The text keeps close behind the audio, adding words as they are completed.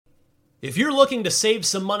If you're looking to save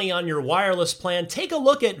some money on your wireless plan, take a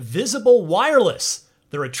look at Visible Wireless.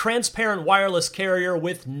 They're a transparent wireless carrier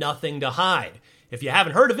with nothing to hide. If you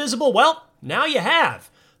haven't heard of Visible, well, now you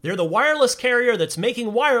have. They're the wireless carrier that's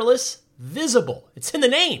making wireless visible. It's in the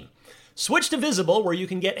name. Switch to Visible, where you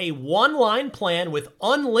can get a one-line plan with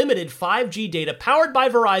unlimited 5G data powered by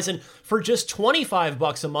Verizon for just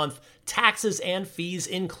 $25 a month, taxes and fees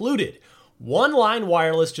included. One-line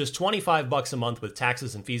wireless, just $25 a month with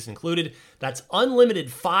taxes and fees included. That's unlimited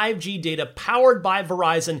 5G data powered by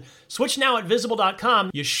Verizon. Switch now at Visible.com.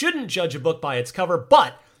 You shouldn't judge a book by its cover,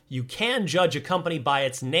 but you can judge a company by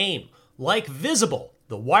its name, like Visible,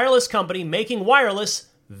 the wireless company making wireless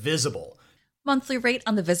visible. Monthly rate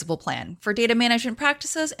on the Visible plan. For data management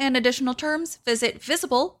practices and additional terms, visit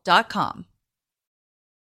Visible.com.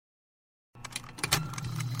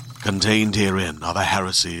 Contained herein are the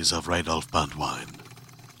heresies of Radolf Burntwine,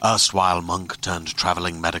 erstwhile monk turned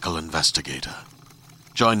traveling medical investigator.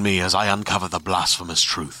 Join me as I uncover the blasphemous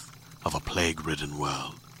truth of a plague-ridden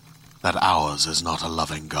world, that ours is not a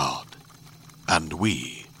loving God, and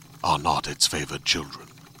we are not its favored children.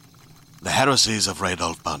 The heresies of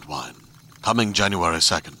Radolf Burntwine, coming January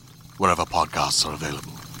 2nd, wherever podcasts are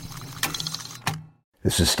available.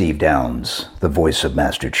 This is Steve Downs, the voice of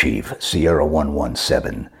Master Chief, Sierra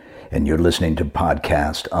 117, and you're listening to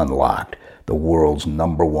Podcast Unlocked, the world's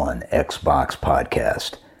 #1 Xbox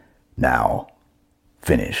podcast. Now,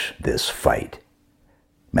 finish this fight.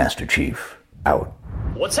 Master Chief, out.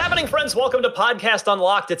 What's happening, friends? Welcome to Podcast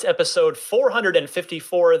Unlocked. It's episode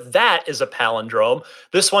 454. That is a palindrome.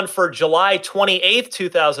 This one for July 28th,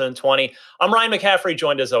 2020. I'm Ryan McCaffrey,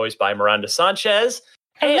 joined as always by Miranda Sanchez.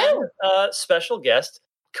 Hello. And special guest,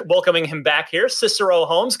 welcoming him back here, Cicero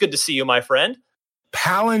Holmes. Good to see you, my friend.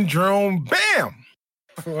 Palindrome, bam,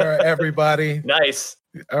 for everybody. Nice.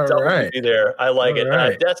 All right. There. I like it.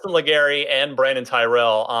 Right. Destin Legary and Brandon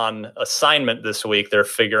Tyrell on assignment this week. They're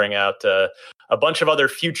figuring out a bunch of other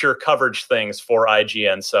future coverage things for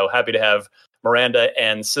IGN. So happy to have Miranda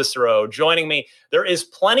and Cicero joining me. There is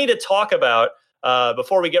plenty to talk about.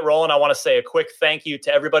 Before we get rolling, I want to say a quick thank you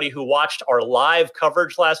to everybody who watched our live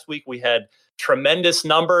coverage last week. We had tremendous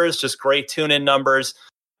numbers, just great tune-in numbers.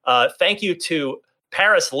 Thank you to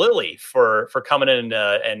Paris Lilly for coming in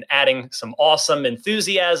and adding some awesome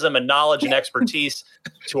enthusiasm and knowledge and expertise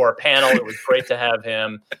to our panel. It was great to have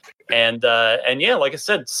him. And yeah, like I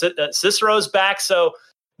said, Cicero's back. So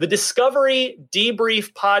the Discovery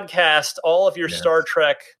Debrief podcast, all of your Star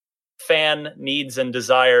Trek fan needs and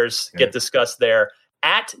desires get discussed there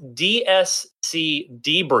at DSC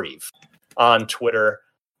Debrief on Twitter.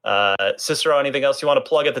 Cicero, anything else you want to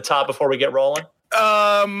plug at the top before we get rolling?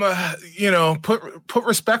 Put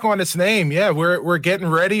respect on its name. Yeah, we're getting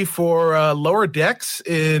ready for Lower Decks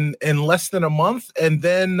in less than a month, and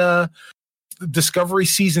then Discovery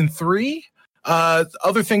Season 3.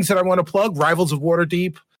 Other things that I want to plug: Rivals of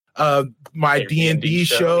Waterdeep, my D&D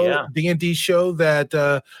show, D&D show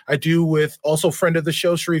that I do with also friend of the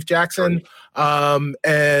show, Sharif Jackson,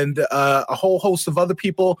 and a whole host of other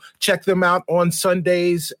people. Check them out on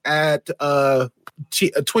Sundays at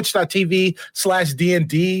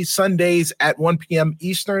twitch.tv/D&D, Sundays at 1 p.m.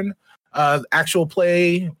 Eastern. Actual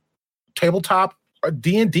play tabletop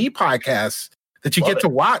D&D podcasts that you get to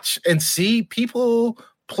watch and see people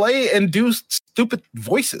play and do stupid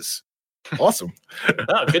voices. Awesome.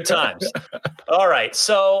 Oh, good times. All right.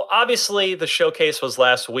 So obviously the showcase was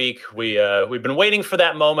last week. We've been waiting for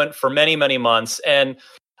that moment for many, many months. And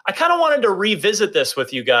I kind of wanted to revisit this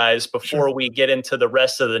with you guys before we get into the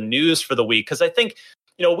rest of the news for the week. Because I think,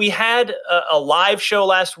 we had a live show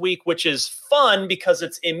last week, which is fun because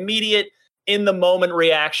it's immediate, in the moment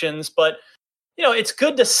reactions. But, it's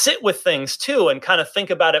good to sit with things too and kind of think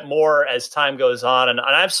about it more as time goes on. And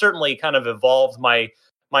I've certainly kind of evolved my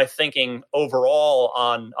thinking overall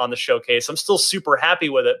on the showcase. I'm still super happy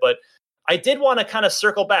with it, but I did want to kind of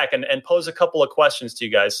circle back and pose a couple of questions to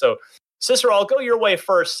you guys. So Cicero, I'll go your way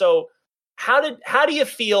first. So how do you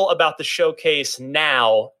feel about the showcase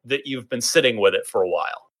now that you've been sitting with it for a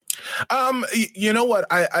while? You know what?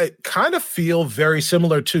 I kind of feel very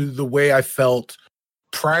similar to the way I felt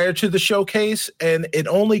prior to the showcase, and it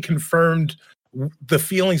only confirmed the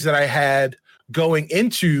feelings that I had going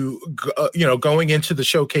into the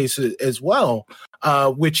showcase as well,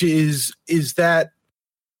 which is that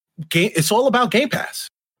it's all about Game Pass.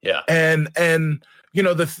 Yeah. And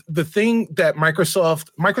the thing that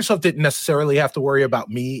Microsoft didn't necessarily have to worry about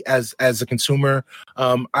me as a consumer.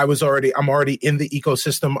 I'm already in the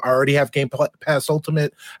ecosystem. I already have Game Pass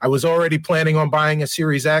Ultimate. I was already planning on buying a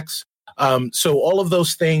Series X. So all of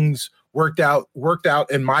those things worked out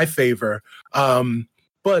in my favor.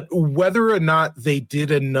 but whether or not they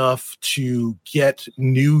did enough to get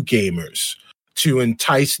new gamers, to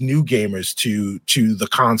entice new gamers to the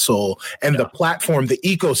console and the platform, the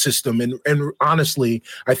ecosystem. And honestly,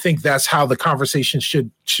 I think that's how the conversation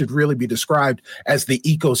should really be described, as the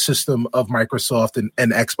ecosystem of Microsoft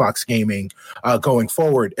and Xbox gaming going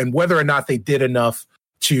forward. And whether or not they did enough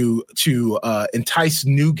to entice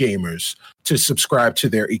new gamers to subscribe to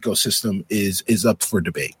their ecosystem is up for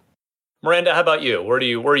debate. Miranda, how about you? Where do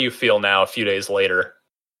you feel now a few days later?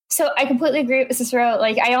 So I completely agree with Cicero.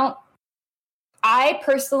 Like, I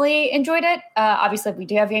personally enjoyed it. Obviously, we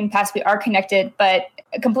do have Game Pass. We are connected, but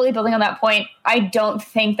completely building on that point, I don't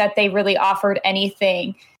think that they really offered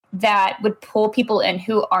anything that would pull people in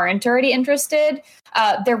who aren't already interested.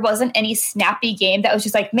 There wasn't any snappy game that was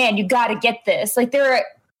just like, man, you got to get this. Like, there are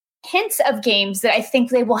hints of games that I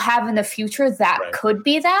think they will have in the future that could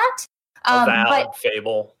be that. Avowed, but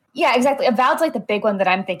Fable. Yeah, exactly. Avowed's like the big one that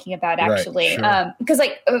I'm thinking about, actually. Because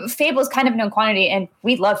Fable is kind of known quantity, and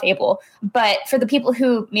we love Fable. But for the people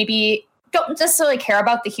who maybe don't necessarily care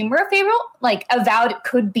about the humor of Fable, like Avowed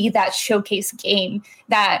could be that showcase game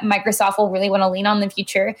that Microsoft will really want to lean on in the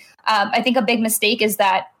future. I think a big mistake is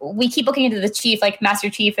that we keep looking into the Chief, like Master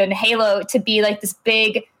Chief and Halo, to be like this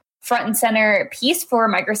big front and center piece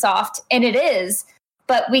for Microsoft, and it is.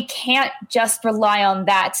 But we can't just rely on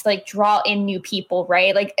that to like draw in new people,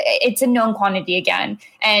 right? Like, it's a known quantity again.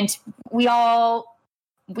 And we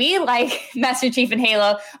like Master Chief and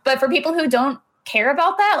Halo, but for people who don't care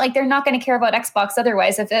about that, like, they're not going to care about Xbox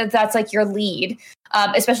otherwise, if that's like your lead,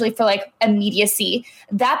 especially for like immediacy.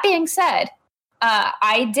 That being said,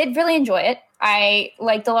 I did really enjoy it. I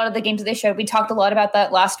liked a lot of the games that they showed. We talked a lot about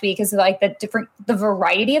that last week, is like the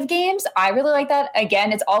variety of games. I really like that.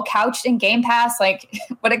 Again, it's all couched in Game Pass. Like,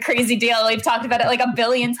 what a crazy deal. We've talked about it like a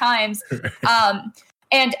billion times.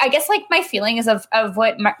 And I guess like my feeling is of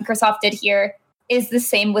what Microsoft did here is the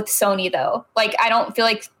same with Sony, though. Like, I don't feel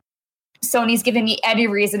like Sony's giving me any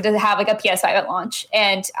reason to have like a PS5 at launch.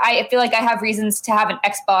 And I feel like I have reasons to have an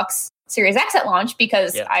Xbox Series X at launch,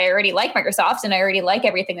 because I already like Microsoft and I already like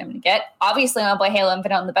everything I'm going to get. Obviously, I'm going to play Halo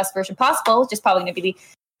Infinite on the best version possible, which is probably going to be,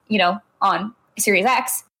 on Series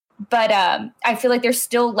X. But I feel like they're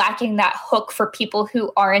still lacking that hook for people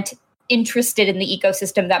who aren't interested in the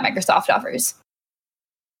ecosystem that Microsoft offers.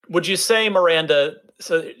 Would you say, Miranda,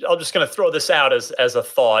 so I'm just going to throw this out as a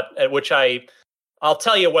thought, at which I'll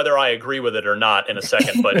tell you whether I agree with it or not in a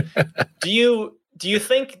second, but do you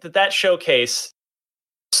think that showcase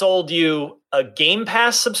sold you a Game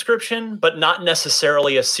Pass subscription, but not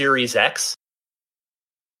necessarily a Series X?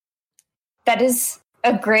 That is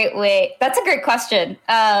a great way. That's a great question.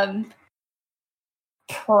 Probably.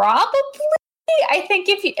 I think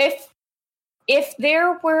if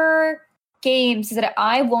there were games that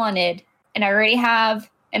I wanted and I already have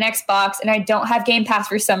an Xbox and I don't have Game Pass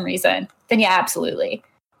for some reason, then yeah, absolutely.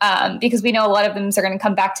 Because we know a lot of them are going to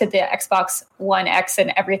come back to the Xbox One X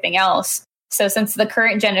and everything else. So since the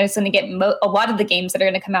current gen is going to get a lot of the games that are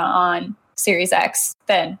going to come out on Series X,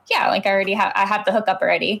 then yeah, like I have the hookup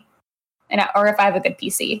already, or if I have a good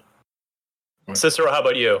PC. Cicero, how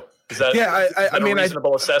about you? Is that a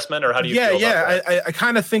reasonable assessment, or how do you feel about that? I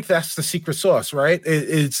kind of think that's the secret sauce, right?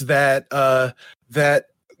 It's that that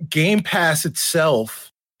Game Pass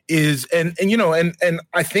itself is, and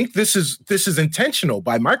I think this is intentional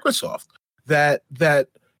by Microsoft, that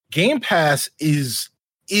Game Pass is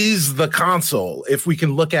the console, if we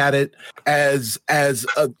can look at it as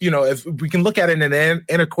if we can look at it in an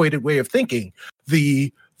antiquated way of thinking.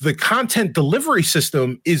 The content delivery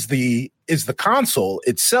system is the console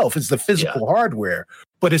itself, is the physical hardware,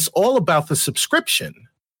 but it's all about the subscription.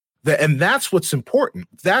 And that's what's important.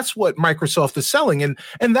 That's what Microsoft is selling. And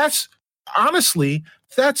that's honestly,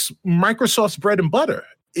 that's Microsoft's bread and butter,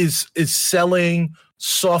 is selling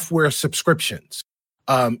software subscriptions.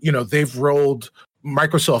 They've rolled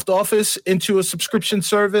Microsoft Office into a subscription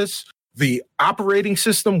service. The operating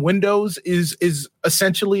system, Windows, is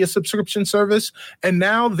essentially a subscription service, and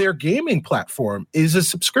now their gaming platform is a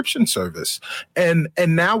subscription service. And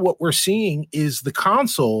now what we're seeing is the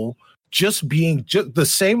console just being the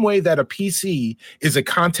same way that a PC is a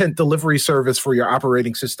content delivery service for your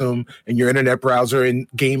operating system and your internet browser and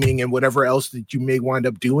gaming and whatever else that you may wind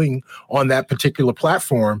up doing on that particular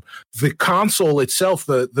platform. The console itself,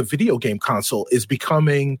 the video game console, is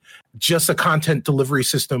becoming just a content delivery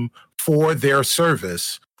system for their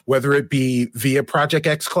service, whether it be via Project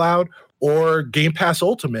X Cloud or Game Pass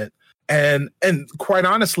Ultimate. And quite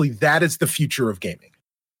honestly, that is the future of gaming.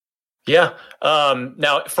 Yeah.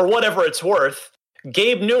 Now, for whatever it's worth,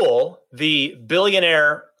 Gabe Newell, the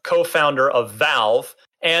billionaire co-founder of Valve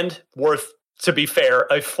and worth to be fair,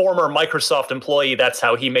 a former Microsoft employee. That's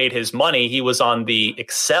how he made his money. He was on the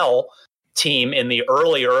Excel team in the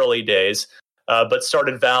early days, but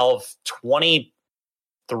started Valve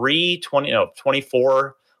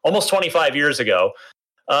 24, almost 25 years ago.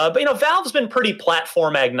 But, Valve's been pretty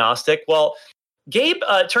platform agnostic. Well, Gabe,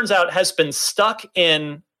 turns out, has been stuck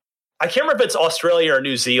in, I can't remember if it's Australia or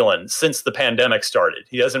New Zealand since the pandemic started.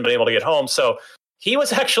 He hasn't been able to get home. So he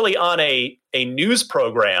was actually on a news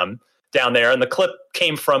program down there, and the clip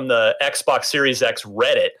came from the Xbox Series X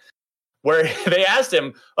Reddit, where they asked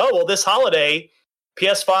him, "Oh, well, this holiday,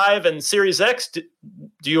 PS5 and Series X,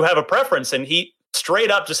 do you have a preference?" And he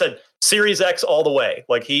straight up just said, "Series X all the way."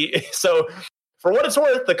 So for what it's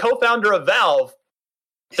worth, the co-founder of Valve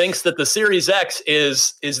thinks that the Series X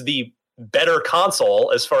is the better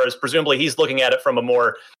console, as far as presumably he's looking at it from a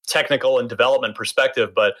more technical and development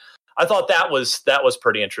perspective. But I thought that was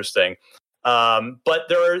pretty interesting. But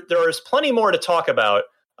there is plenty more to talk about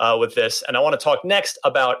with this, and I want to talk next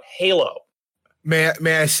about Halo. May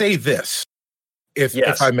I say this,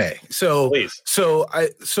 if I may? So please.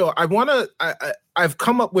 I've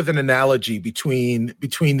come up with an analogy between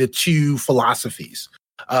the two philosophies.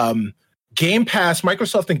 Game Pass,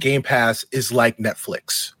 Microsoft and Game Pass is like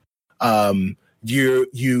Netflix.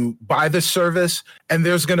 You buy the service, and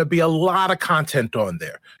there's going to be a lot of content on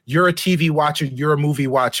there. You're a TV watcher, you're a movie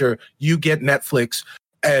watcher, you get Netflix,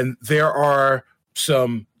 and there are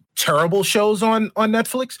some terrible shows on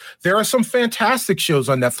Netflix. There are some fantastic shows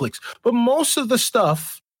on Netflix, but most of the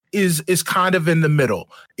stuff is kind of in the middle.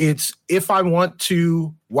 It's, if I want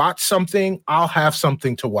to watch something, I'll have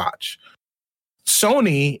something to watch.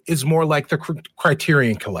 Sony is more like the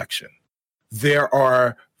Criterion Collection. There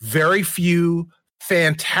are very few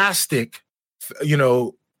fantastic,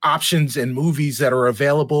 options and movies that are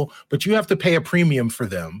available, but you have to pay a premium for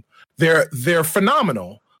them. They're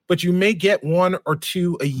phenomenal, but you may get one or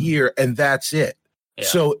two a year, and that's it. Yeah.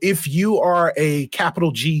 So if you are a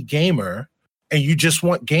capital G gamer and you just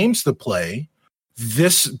want games to play,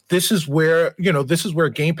 this is where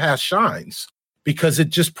Game Pass shines, because it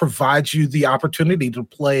just provides you the opportunity to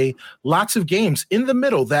play lots of games in the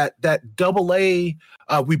middle. That AA,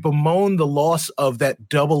 we bemoan the loss of that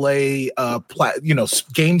AA,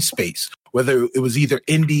 game space, whether it was either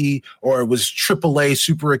indie or it was AAA,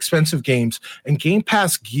 super expensive games. And Game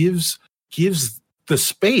Pass gives the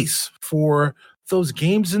space for those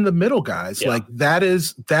games in the middle, guys. Yeah. Like that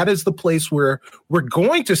is the place where we're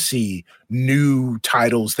going to see new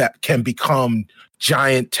titles that can become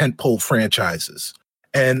giant tentpole franchises.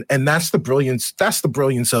 And that's the brilliance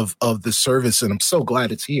of the service, and I'm so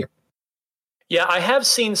glad it's here. Yeah, I have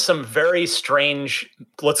seen some very strange,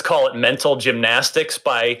 let's call it mental gymnastics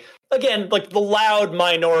by, again, like the loud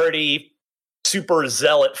minority, super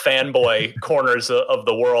zealot fanboy corners of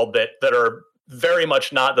the world that are very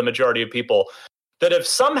much not the majority of people, that have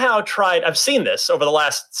somehow tried, I've seen this over the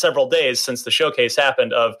last several days since the showcase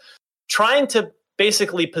happened, of trying to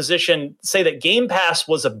basically say that Game Pass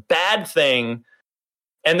was a bad thing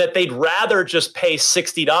and that they'd rather just pay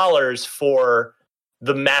 $60 for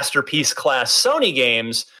the masterpiece class Sony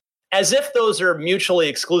games, as if those are mutually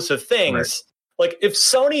exclusive things. Right. Like if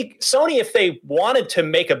Sony, if they wanted to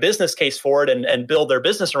make a business case for it and build their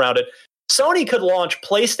business around it, Sony could launch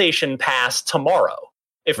PlayStation Pass tomorrow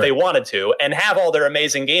if they wanted to, and have all their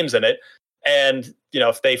amazing games in it. And,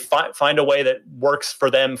 if they find a way that works for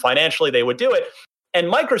them financially, they would do it. And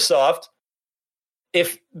Microsoft,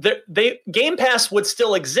 if Game Pass would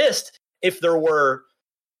still exist if there were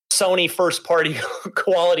Sony first-party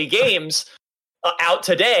quality games out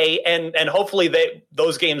today, and hopefully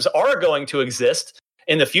those games are going to exist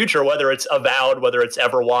in the future, whether it's Avowed, whether it's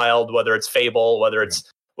Everwild, whether it's Fable, whether it's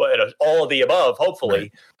all of the above, hopefully.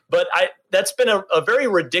 Right. But that's been a very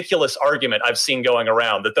ridiculous argument I've seen going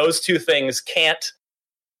around, that those two things can't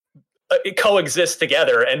coexist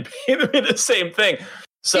together and be the same thing.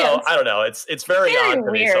 So yeah, I don't know. It's very odd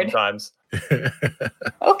for me sometimes.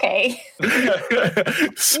 Okay. You.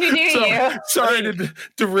 Sorry to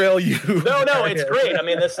derail you. No, it's great. I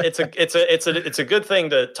mean, it's a good thing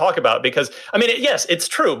to talk about, because I mean, yes, it's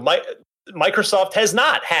true. Microsoft has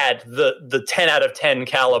not had the 10 out of 10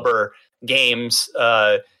 caliber games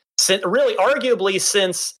really arguably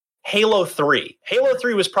since Halo 3. Halo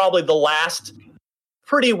 3 was probably the last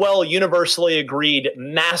pretty well universally agreed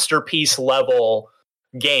masterpiece level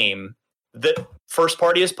game that first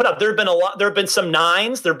party has put up. There have been some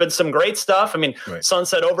 9s, there have been some great stuff. I mean, right.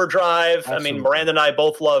 Sunset Overdrive. Absolutely. I mean, Miranda and I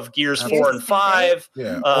both love Gears 4 and 5.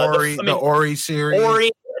 Yeah. The Ori series.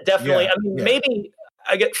 Ori, definitely. Yeah. I mean, maybe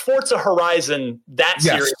I get Forza Horizon. That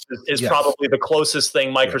series is probably the closest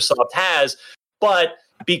thing Microsoft has, but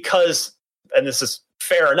because and this is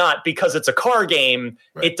fair or not, because it's a car game,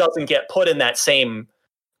 it doesn't get put in that same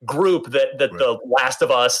group that the Last of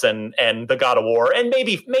Us and the God of War, and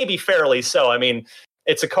maybe fairly so. I mean,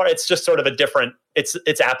 it's a car. It's just sort of a different. It's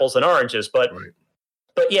apples and oranges, but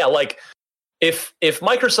yeah, like if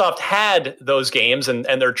Microsoft had those games and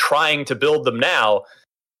they're trying to build them now,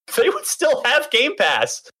 they would still have Game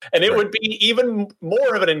Pass, and it would be even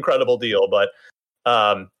more of an incredible deal. But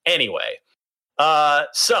anyway,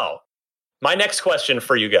 so my next question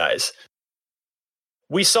for you guys.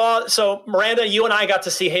 So Miranda, you and I got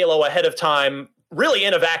to see Halo ahead of time, really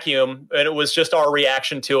in a vacuum, and it was just our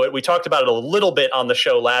reaction to it. We talked about it a little bit on the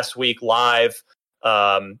show last week live.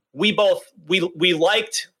 We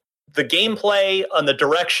liked the gameplay and the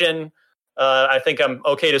direction. I think I'm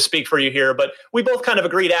okay to speak for you here, but we both kind of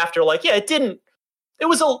agreed after, like, yeah, it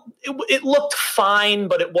looked fine,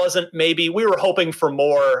 but it wasn't, maybe we were hoping for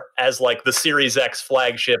more as like the Series X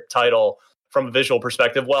flagship title from a visual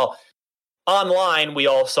perspective. Well, online, we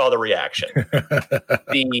all saw the reaction.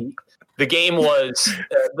 The game was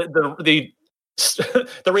the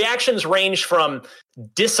reactions ranged from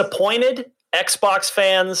disappointed Xbox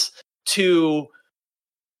fans to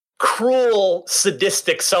cruel,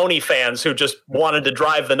 sadistic Sony fans who just wanted to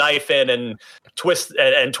drive the knife in and twist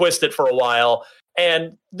it for a while.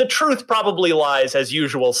 And the truth probably lies, as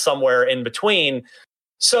usual, somewhere in between.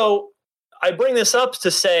 So I bring this up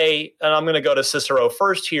to say, and I'm going to go to Cicero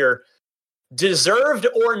first here, deserved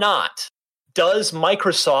or not, does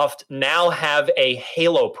Microsoft now have a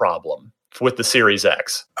Halo problem with the Series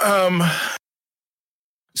X?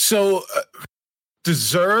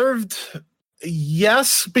 Deserved,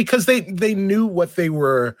 yes, because they knew what they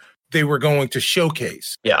were going to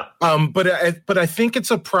showcase. Yeah. But I think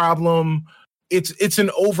it's a problem. It's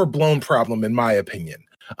an overblown problem, in my opinion,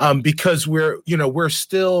 because we're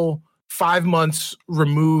still 5 months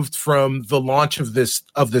removed from the launch of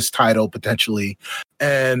this title potentially,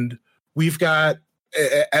 and we've got,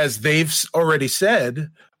 as they've already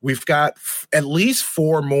said, we've got at least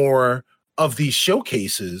 4 more of these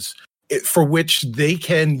showcases for which they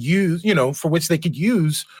can use, for which they could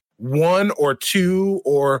use 1 or 2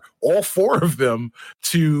 or all 4 of them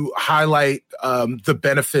to highlight the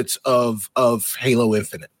benefits of Halo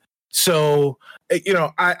Infinite. So,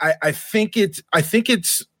 I think it's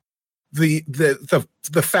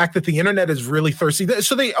the fact that the internet is really thirsty.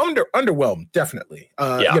 So they underwhelmed, definitely.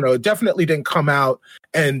 Definitely didn't come out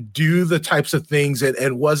and do the types of things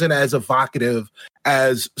and wasn't as evocative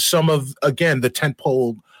as some of, again, the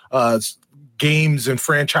tentpole games and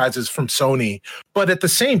franchises from Sony. But at the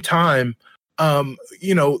same time,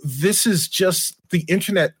 this is just the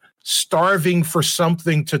internet starving for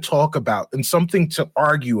something to talk about and something to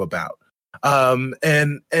argue about.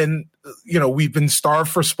 We've been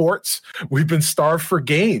starved for sports. We've been starved for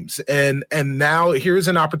games. And now here's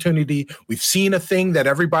an opportunity. We've seen a thing that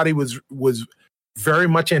everybody was very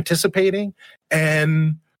much anticipating.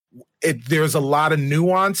 And there's a lot of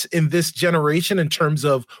nuance in this generation in terms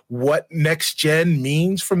of what next gen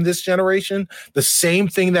means from this generation. The same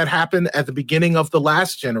thing that happened at the beginning of the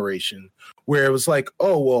last generation, where it was like,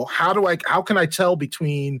 oh, well, how can I tell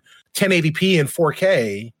between 1080p and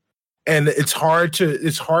 4K? And it's hard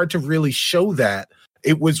to really show that.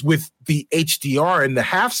 It was with the HDR and the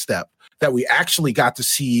half step that we actually got to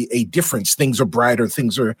see a difference. Things are brighter,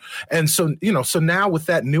 and so now with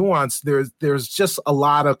that nuance, there's just a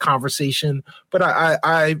lot of conversation. But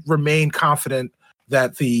I remain confident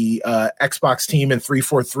that the Xbox team and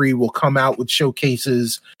 343 will come out with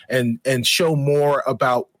showcases and show more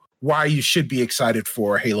about why you should be excited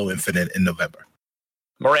for Halo Infinite in November.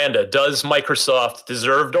 Miranda, does Microsoft,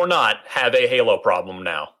 deserved or not, have a Halo problem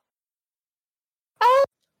now?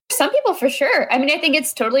 Some people for sure. I mean, I think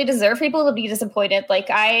it's totally deserved for people to be disappointed.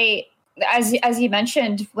 Like as you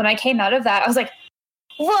mentioned, when I came out of that, I was like,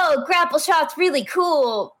 whoa, grapple shot's really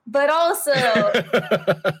cool. But also,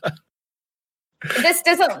 this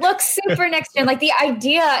doesn't look super next gen. Like, the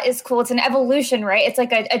idea is cool. It's an evolution, right? It's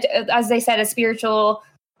like, as they said, a spiritual...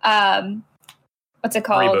 what's it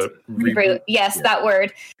called? Reboot. Yes, yeah. That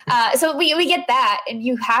word. So we get that, and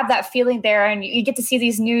you have that feeling there, and you get to see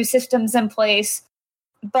these new systems in place,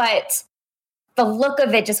 but the look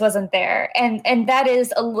of it just wasn't there. And that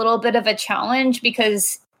is a little bit of a challenge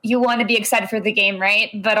because you want to be excited for the game,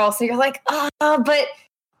 right? But also you're like, but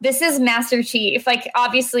this is Master Chief. Like,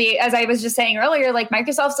 obviously, as I was just saying earlier, like,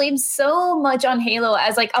 Microsoft leans so much on Halo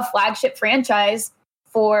as like a flagship franchise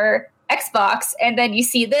for Xbox, and then you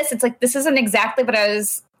see this, it's like, this isn't exactly what I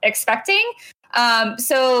was expecting.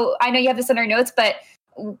 So I know you have this in our notes, but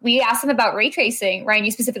we asked them about ray tracing. Ryan,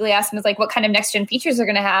 you specifically asked them, like, what kind of next gen features they're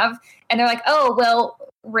going to have, and they're like, oh, well,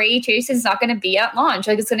 ray tracing is not going to be at launch.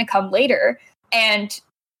 Like, it's going to come later. And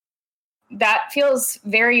that feels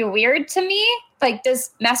very weird to me. Like,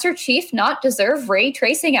 does Master Chief not deserve ray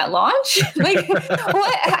tracing at launch? Like,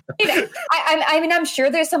 what? I mean, I'm sure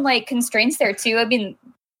there's some like constraints there too. I mean,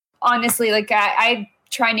 honestly, like I'm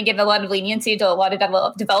trying to give a lot of leniency to a lot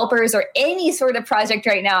of developers or any sort of project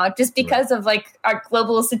right now, just because of like our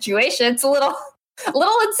global situation. It's a little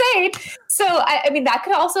insane. So, I mean, that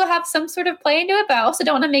could also have some sort of play into it, but I also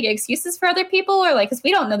don't want to make excuses for other people or like, because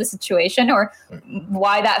we don't know the situation or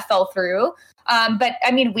why that fell through. But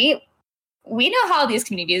I mean, we know how these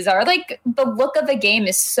communities are. Like, the look of a game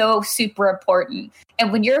is so super important.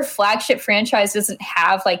 And when your flagship franchise doesn't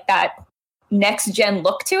have like that next gen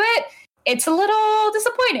look to it, it's a little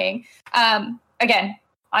disappointing. Again,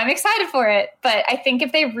 I'm excited for it, but I think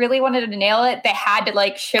if they really wanted to nail it, they had to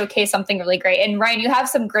like showcase something really great. And Ryan, you have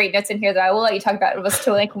some great notes in here that I will let you talk about. It was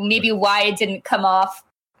to like maybe why it didn't come off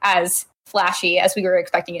as flashy as we were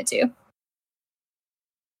expecting it to.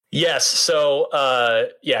 Yes. So,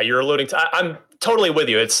 you're alluding to, I'm totally with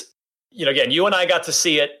you. It's, again, you and I got to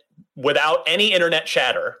see it without any internet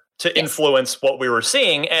chatter to influence what we were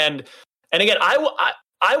seeing. And again,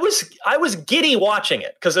 I was giddy watching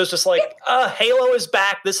it because it was just like, Halo is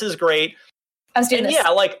back. This is great. I was doing this. Yeah,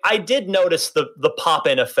 like I did notice the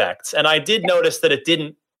pop-in effects, and I did notice that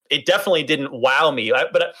it definitely didn't wow me.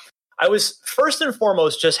 But I was first and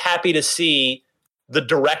foremost just happy to see the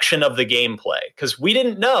direction of the gameplay, because we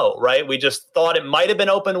didn't know, right? We just thought it might have been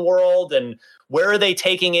open world, and where are they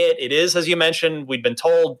taking it? It is, as you mentioned, we'd been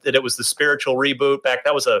told that it was the spiritual reboot back.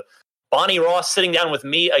 That was Bonnie Ross sitting down with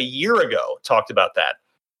me a year ago talked about that.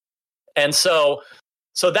 And so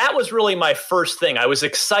that was really my first thing. I was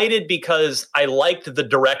excited because I liked the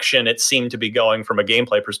direction it seemed to be going from a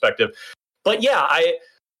gameplay perspective. But yeah,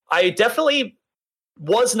 I definitely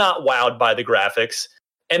was not wowed by the graphics.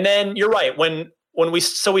 And then you're right, when we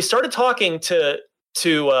started talking to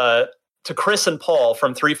Chris and Paul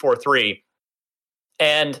from 343,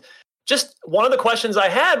 and just one of the questions I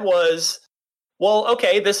had was, well,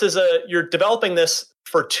 okay, you're developing this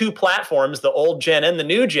for two platforms, the old gen and the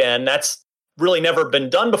new gen. That's really never been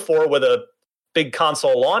done before with a big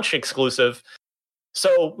console launch exclusive.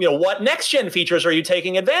 So, what next gen features are you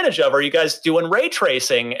taking advantage of? Are you guys doing ray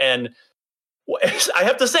tracing? And I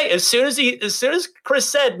have to say, as soon as Chris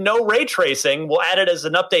said no ray tracing, we'll add it as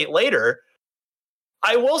an update later,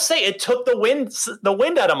 I will say it took the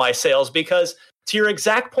wind out of my sails, because to your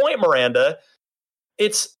exact point, Miranda,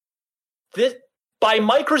 it's this. By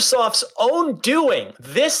Microsoft's own doing,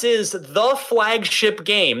 this is the flagship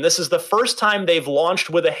game. This is the first time they've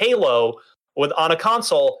launched with a Halo on a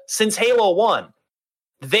console since Halo 1.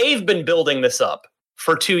 They've been building this up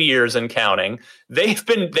for 2 years and counting. They've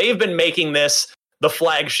been making this the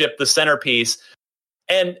flagship, the centerpiece.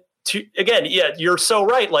 And again, you're so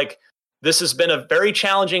right. Like, this has been a very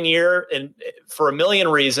challenging year for a million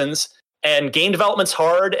reasons. And game development's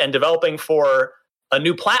hard, and developing for a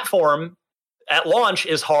new platform at launch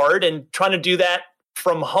is hard, and trying to do that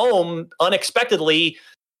from home unexpectedly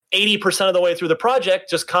 80% of the way through the project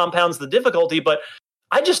just compounds the difficulty. But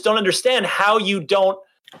I just don't understand how you don't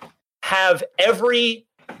have every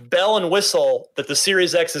bell and whistle that the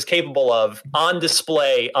Series X is capable of on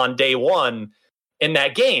display on day one in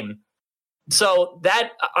that game. So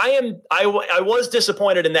that I was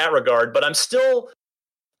disappointed in that regard, but I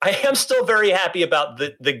am still very happy about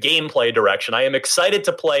the gameplay direction. I am excited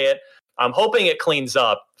to play it. I'm hoping it cleans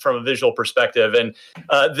up from a visual perspective. And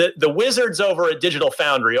the wizards over at Digital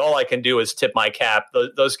Foundry, all I can do is tip my cap.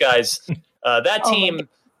 Those guys, that team,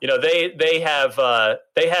 they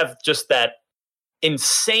have just that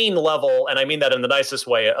insane level, and I mean that in the nicest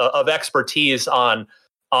way, of expertise on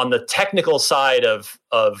the technical side of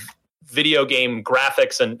video game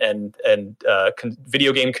graphics and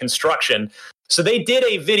video game construction. So they did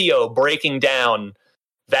a video breaking down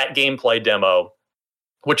that gameplay demo,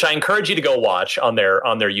 which I encourage you to go watch on their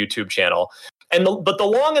YouTube channel. But the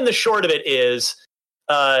long and the short of it is,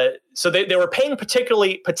 so they were paying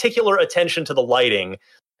particular attention to the lighting.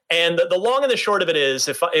 And the long and the short of it is,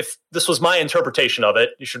 if this was my interpretation of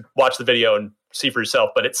it, you should watch the video and see for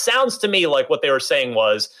yourself. But it sounds to me like what they were saying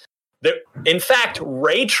was that, in fact,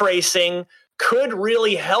 ray tracing could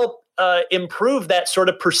really help improve that sort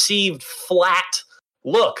of perceived flat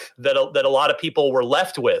look that a lot of people were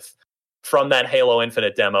left with from that Halo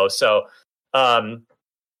Infinite demo. So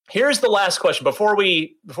here's the last question before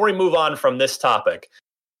we move on from this topic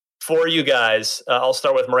for you guys. I'll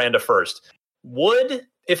start with Miranda first.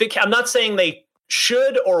 I'm not saying they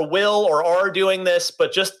should or will or are doing this,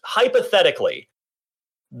 but just hypothetically,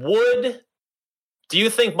 would do you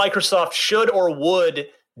think Microsoft should or would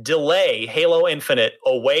delay Halo Infinite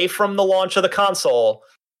away from the launch of the console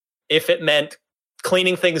if it meant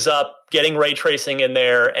cleaning things up, getting ray tracing in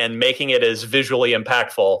there, and making it as visually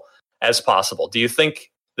impactful as possible? Do you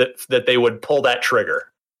think that they would pull that trigger?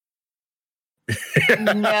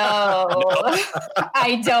 No,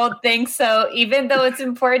 I don't think so. Even though it's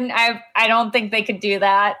important, I don't think they could do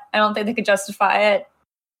that. I don't think they could justify it.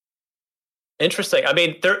 Interesting. I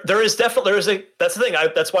mean, there is that's the thing.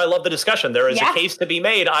 That's why I love the discussion. There is a case to be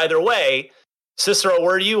made either way. Cicero,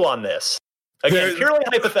 where are you on this? Again, purely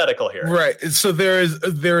hypothetical here. Right. So there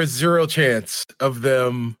is zero chance of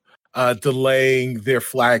them delaying their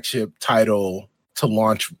flagship title to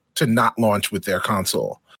not launch with their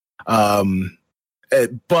console.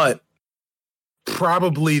 But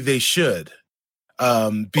probably they should,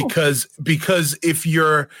 because if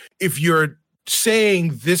you're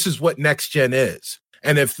saying this is what next gen is,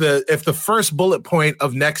 and if the first bullet point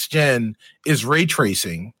of next gen is ray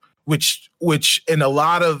tracing, which in a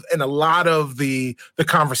lot of the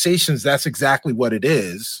conversations that's exactly what it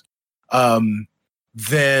is,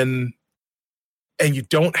 then, and you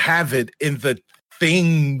don't have it in the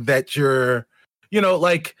thing that you're,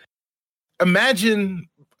 like, imagine,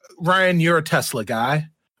 Ryan, you're a Tesla guy,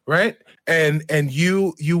 right? And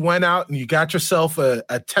you went out and you got yourself a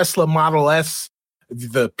Tesla Model S,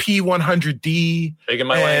 the P100D. Big in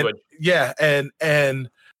my language. Yeah, and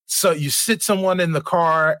so you sit someone in the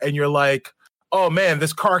car and you're like, oh man,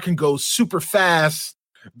 this car can go super fast,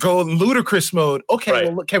 go in ludicrous mode. Okay,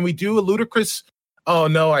 right. Well, can we do a ludicrous? Oh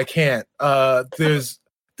no, I can't. There's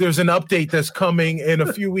an update that's coming in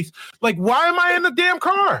a few weeks. Like, why am I in the damn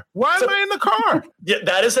car? Why am I in the car? Yeah,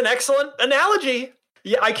 that is an excellent analogy.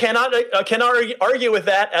 Yeah, I cannot argue with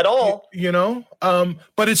that at all.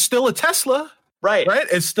 But it's still a Tesla. Right.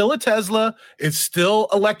 It's still a Tesla. It's still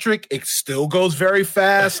electric. It still goes very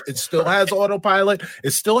fast. It still has autopilot.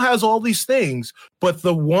 It still has all these things. But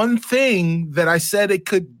the one thing that I said it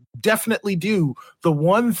could definitely do, the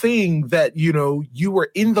one thing that, you were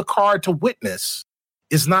in the car to witness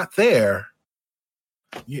is not there.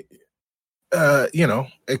 It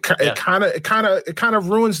kind of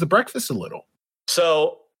ruins the breakfast a little.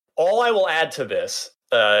 So all I will add to this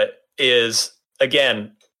is,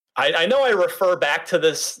 again, I know I refer back to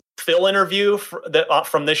this Phil interview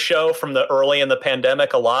from this show from the early in the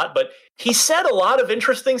pandemic a lot, but he said a lot of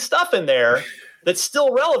interesting stuff in there that's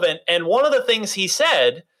still relevant. And one of the things he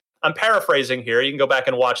said, I'm paraphrasing here, you can go back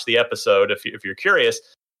and watch the episode if you're curious.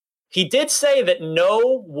 He did say that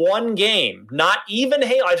no one game, not even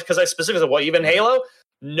Halo, because I specifically said, even Halo,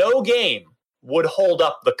 no game would hold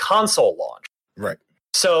up the console launch. Right.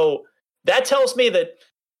 So that tells me that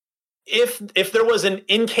if there was an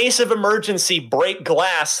in case of emergency break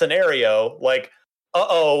glass scenario, like,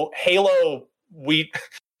 Halo,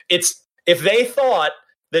 if they thought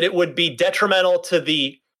that it would be detrimental to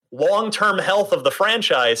the long-term health of the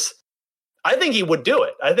franchise, I think he would do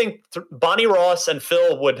it. I think Bonnie Ross and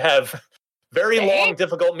Phil would have very long,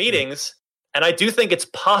 difficult meetings. And I do think it's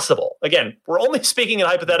possible. Again, we're only speaking in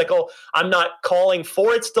hypothetical. I'm not calling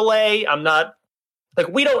for its delay. I'm not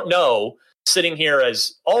we don't know sitting here,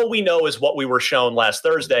 as all we know is what we were shown last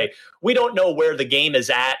Thursday. We don't know where the game is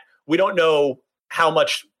at. We don't know how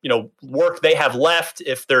much, work they have left,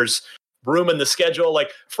 if there's room in the schedule.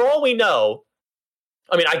 Like, for all we know,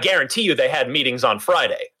 I mean, I guarantee you they had meetings on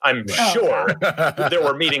Friday. I'm sure there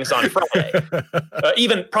were meetings on Friday,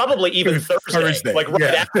 probably even Thursday, like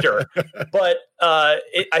right after. But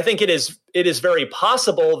I think it is very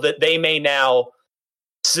possible that they may now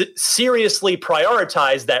seriously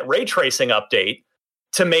prioritize that ray tracing update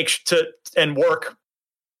and work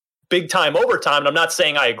big time overtime. And I'm not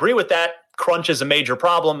saying I agree with that. Crunch is a major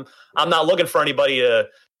problem. I'm not looking for anybody to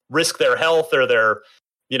risk their health or their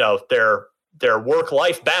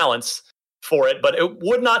work-life balance for it, but it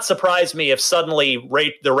would not surprise me if suddenly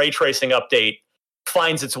the ray tracing update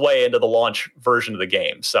finds its way into the launch version of the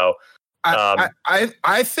game. So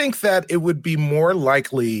I think that it would be more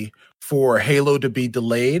likely for Halo to be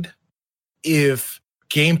delayed if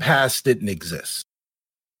Game Pass didn't exist.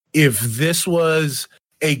 If this was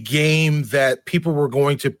a game that people were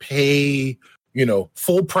going to pay,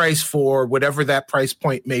 full price for, whatever that price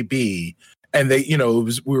point may be, and they,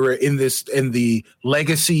 we were in the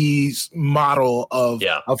legacy model of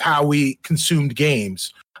how we consumed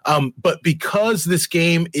games. But because this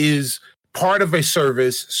game is part of a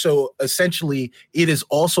service, so essentially it is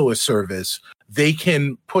also a service, they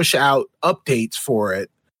can push out updates for it,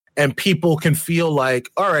 and people can feel like,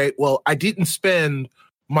 all right, well, I didn't spend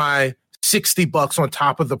my $60 on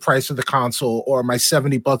top of the price of the console or my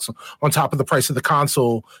 $70 on top of the price of the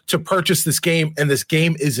console to purchase this game, and this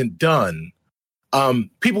game isn't done,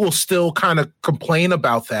 people will still kind of complain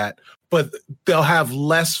about that, but they'll have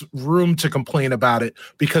less room to complain about it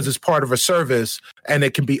because it's part of a service and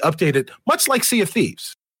it can be updated, much like Sea of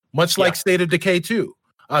Thieves, much like State of Decay 2.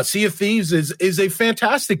 Sea of Thieves is a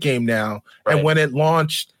fantastic game now, right. And when it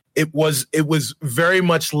launched, it was very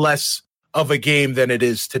much less of a game than it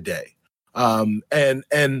is today.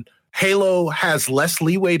 And Halo has less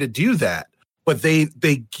leeway to do that, but they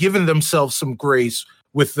given themselves some grace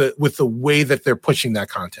with the way that they're pushing that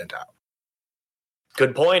content out.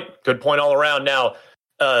 Good point all around. Now,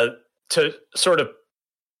 to sort of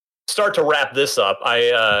start to wrap this up,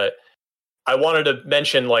 I wanted to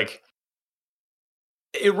mention, like,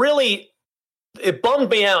 it bummed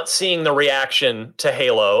me out seeing the reaction to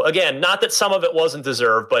Halo. Again, not that some of it wasn't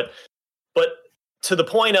deserved, but to the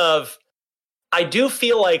point of, I do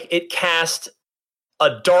feel like it cast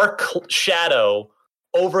a dark shadow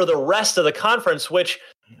over the rest of the conference, which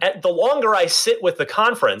the longer I sit with the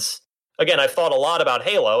conference, again, I've thought a lot about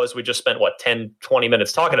Halo, as we just spent, 10, 20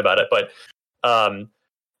 minutes talking about it. But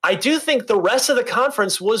I do think the rest of the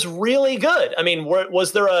conference was really good. I mean,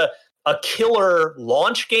 was there a killer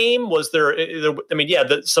launch game? Was there? I mean, yeah,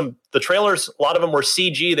 the trailers, a lot of them were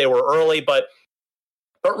CG. They were early, but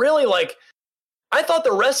really, like, I thought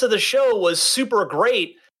the rest of the show was super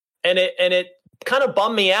great, and it kind of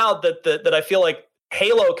bummed me out that I feel like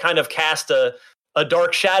Halo kind of cast a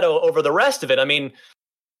dark shadow over the rest of it. I mean,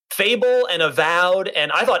 Fable and Avowed,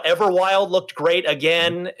 and I thought Everwild looked great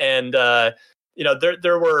again, and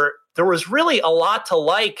there was really a lot to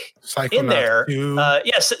like in there.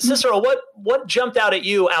 Cicero, what jumped out at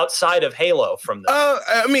you outside of Halo from this?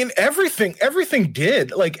 I mean, everything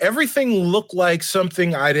did. Like, everything looked like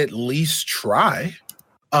something I'd at least try.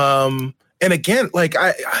 And again, like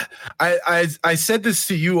I said this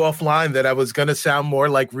to you offline, that I was going to sound more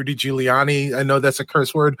like Rudy Giuliani. I know that's a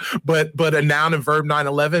curse word, but a noun and verb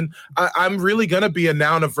 9/11. I'm really going to be a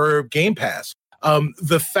noun and verb Game Pass.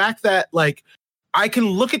 The fact that, like, I can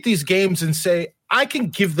look at these games and say, I can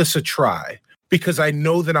give this a try because I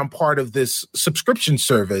know that I'm part of this subscription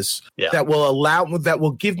service that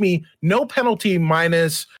will give me no penalty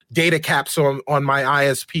minus data caps on my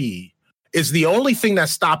ISP, is the only thing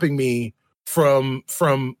that's stopping me from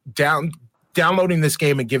downloading this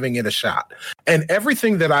game and giving it a shot. And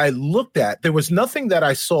everything that I looked at, there was nothing that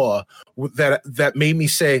I saw that made me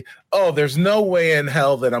say, oh, there's no way in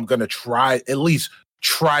hell that I'm going to at least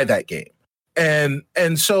try that game.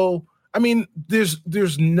 And so, I mean,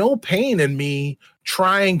 there's no pain in me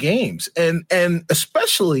trying games, and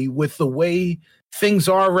especially with the way things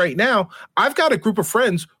are right now. I've got a group of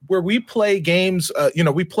friends where we play games.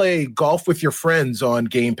 We play Golf with Your Friends on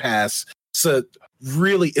Game Pass. So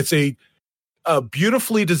really, it's a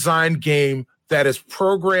beautifully designed game that is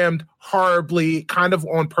programmed horribly, kind of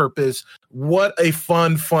on purpose. What a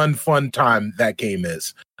fun time that game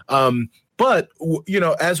is. But,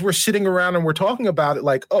 as we're sitting around and we're talking about it,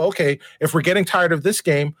 like, oh, okay, if we're getting tired of this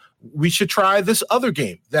game, we should try this other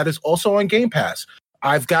game that is also on Game Pass.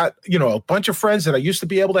 I've got, a bunch of friends that I used to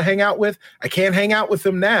be able to hang out with. I can't hang out with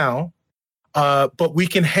them now, but we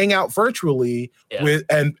can hang out virtually with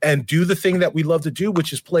and do the thing that we love to do,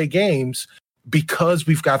 which is play games, because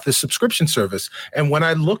we've got this subscription service. And when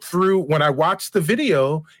I watched the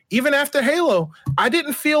video, even after Halo, I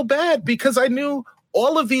didn't feel bad because I knew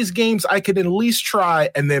all of these games I could at least try,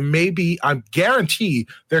 and then maybe, I'm guaranteed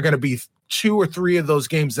there are going to be 2 or 3 of those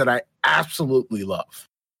games that I absolutely love.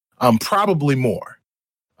 Probably more.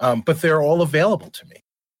 But they're all available to me.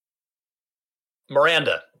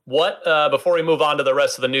 Miranda, what, before we move on to the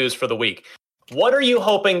rest of the news for the week, what are you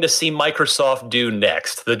hoping to see Microsoft do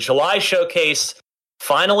next? The July showcase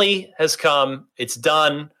finally has come. It's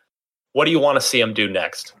done. What do you want to see them do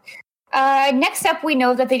next? Next up, we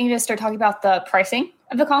know that they need to start talking about the pricing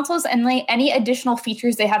of the consoles and any additional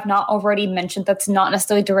features they have not already mentioned that's not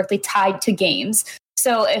necessarily directly tied to games.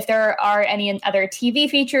 So if there are any other TV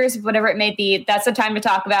features, whatever it may be, that's the time to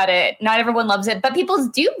talk about it. Not everyone loves it, but people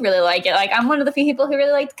do really like it. Like, I'm one of the few people who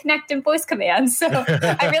really like Kinect and voice commands. So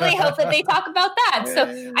I really hope that they talk about that.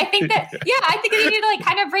 So I think that, they need to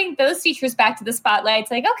kind of bring those features back to the spotlight.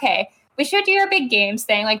 It's like, okay, we showed you your big games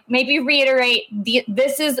thing. Like, maybe reiterate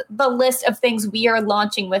this is the list of things we are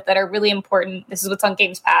launching with that are really important. This is what's on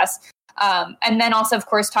Games Pass. And then also, of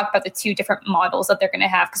course, talk about the 2 different models that they're going to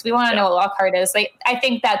have, because we want to know what Lockhart is. I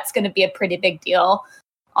think that's going to be a pretty big deal,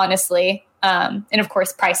 honestly. And of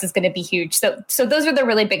course, price is going to be huge. So those are the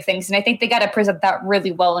really big things. And I think they got to present that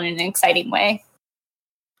really well in an exciting way.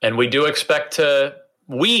 And we do expect to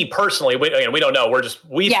we personally, we don't know.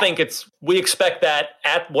 We expect that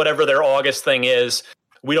at whatever their August thing is.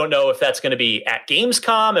 We don't know if that's going to be at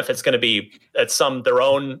Gamescom, if it's going to be at their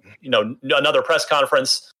own, another press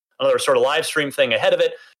conference, another sort of live stream thing ahead of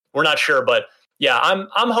it. We're not sure, but yeah, I'm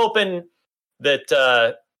hoping that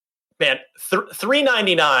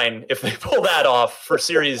 $399, if they pull that off for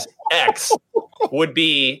Series X, would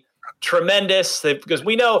be tremendous. Because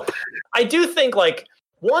I do think like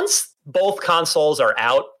once both consoles are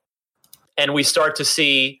out and we start to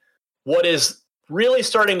see what is really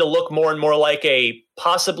starting to look more and more like a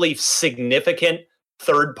possibly significant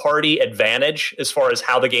third-party advantage as far as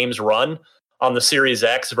how the games run on the Series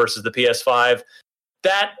X versus the PS5,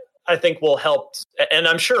 that I think will help. And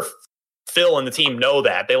I'm sure Phil and the team know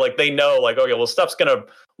that. They know like, okay, well, stuff's going to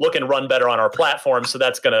look and run better on our platform. So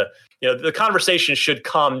that's going to, the conversation should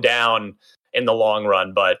calm down in the long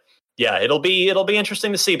run. But yeah, it'll be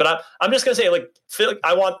interesting to see. But I'm just going to say, like, Phil,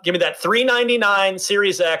 give me that $399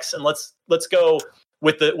 Series X, and let's go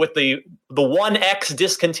with the One X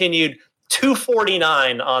discontinued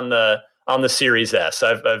 $249 on the Series S.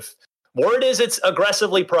 I've word is it's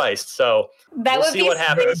aggressively priced, so we'll see what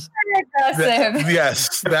happens.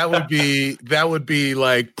 Yes, that would be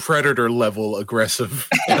like Predator level aggressive.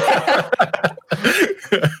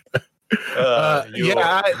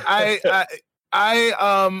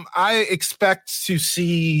 I expect to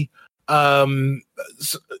see UI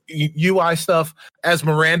stuff, as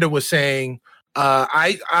Miranda was saying.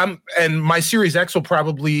 And my Series X will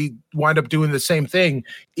probably wind up doing the same thing.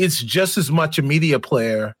 It's just as much a media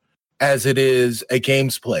player as it is a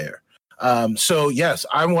games player. So yes,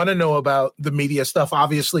 I want to know about the media stuff.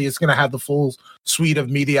 Obviously, it's going to have the full suite of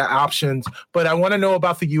media options, but I want to know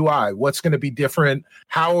about the UI. What's going to be different?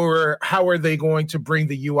 How are they going to bring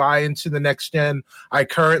the UI into the next gen? I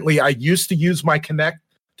used to use my Kinect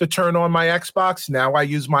to turn on my Xbox. Now I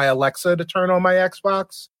use my Alexa to turn on my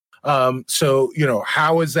Xbox. So,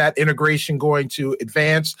 how is that integration going to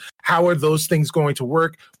advance? How are those things going to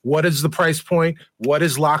work? What is the price point? What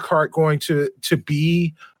is Lockhart going to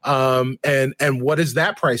be? And what is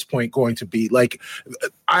that price point going to be? Like,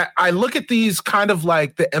 I look at these kind of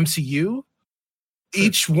like the MCU.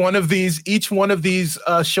 Each one of these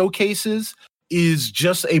showcases is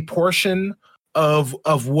just a portion of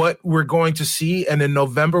what we're going to see. And in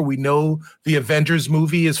November, we know the Avengers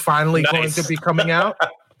movie is finally going to be coming out.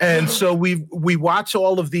 And so we watch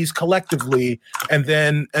all of these collectively, and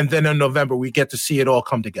then in November we get to see it all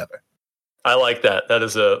come together. I like that. That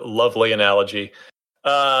is a lovely analogy.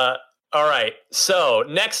 All right. So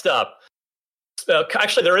next up,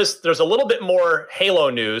 actually there's a little bit more Halo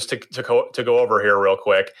news to go over here real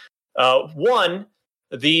quick. One,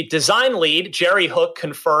 the design lead Jerry Hook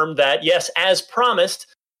confirmed that yes, as promised,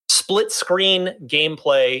 split screen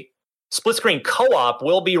co-op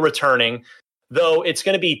will be returning. Though it's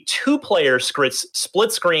going to be 2-player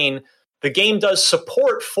split screen. The game does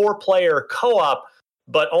support 4-player co-op,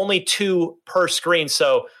 but only 2 per screen.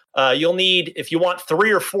 So you'll need, if you want 3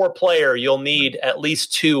 or 4 player, you'll need at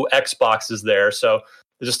least 2 Xboxes there. So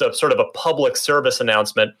just a sort of a public service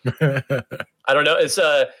announcement. I don't know.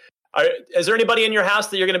 Is there anybody in your house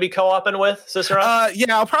that you're going to be co-oping with, Cicero?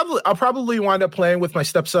 Yeah, I'll probably wind up playing with my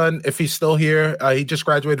stepson if he's still here. He just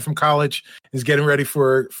graduated from college. He's getting ready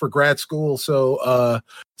for grad school. So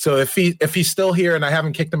if he's still here and I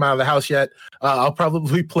haven't kicked him out of the house yet, I'll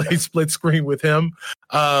probably play split screen with him.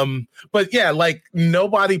 But yeah, like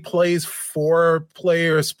nobody plays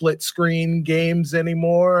 4-player split screen games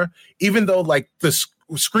anymore, even though like the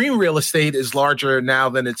screen real estate is larger now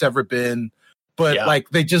than it's ever been. But like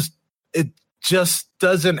it just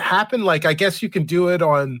doesn't happen. Like, I guess you can do it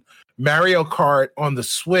on Mario Kart on the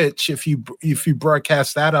Switch if you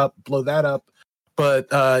broadcast that up, blow that up. But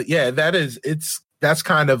that's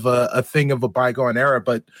kind of a thing of a bygone era.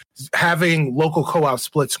 But having local co-op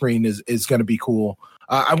split screen is going to be cool.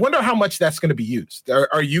 I wonder how much that's going to be used.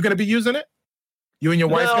 Are you going to be using it? You and your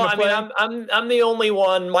wife? No, I mean, I'm the only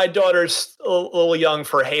one. My daughter's a little young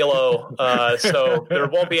for Halo, so there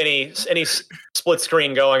won't be any split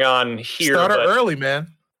screen going on here. Start early, man.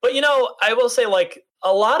 But I will say, like,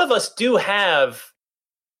 a lot of us do have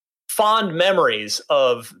fond memories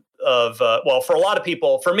of. Well, for a lot of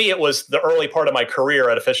people, for me, it was the early part of my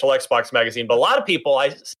career at Official Xbox Magazine. But a lot of people,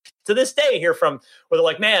 I to this day hear from where they're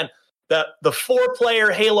like, man, the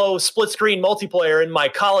 4-player Halo split screen multiplayer in my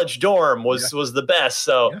college dorm was the best.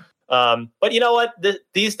 So, but you know what?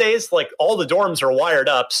 These days, like all the dorms are wired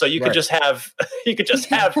up, so you could just have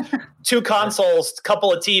 2 consoles,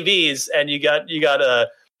 couple of TVs, and you got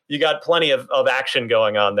plenty of action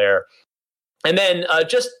going on there. And then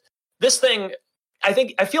just this thing,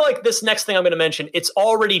 I feel like this next thing I'm going to mention, it's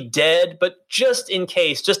already dead, but just in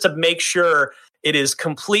case, just to make sure it is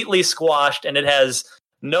completely squashed and it has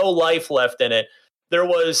no life left in it. There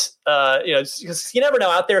was, because you never know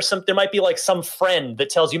out there, there might be like some friend that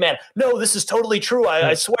tells you, man, no, this is totally true.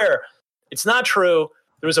 I swear it's not true.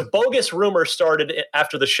 There was a bogus rumor started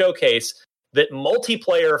after the showcase that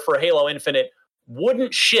multiplayer for Halo Infinite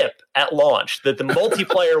wouldn't ship at launch, that the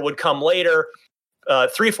multiplayer would come later.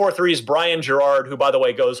 343's Brian Gerard, who, by the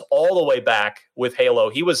way, goes all the way back with Halo.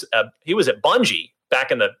 He was at Bungie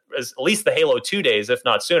back in at least the Halo 2 days, if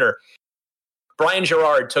not sooner. Brian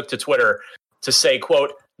Gerard took to Twitter to say,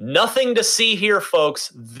 quote, "Nothing to see here,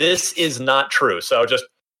 folks. This is not true." So just,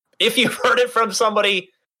 if you've heard it from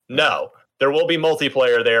somebody, no, there will be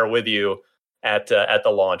multiplayer there with you at the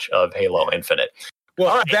launch of Halo Infinite.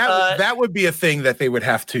 Well, right, that would be a thing that they would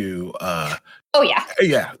have to.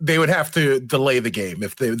 Yeah, they would have to delay the game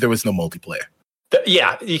if there was no multiplayer.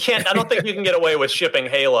 Yeah, you can't. I don't think you can get away with shipping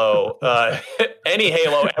Halo, any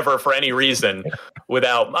Halo ever for any reason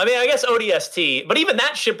without. I mean, I guess ODST, but even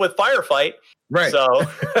that ship with Firefight. Right. So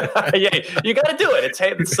yeah, you got to do it.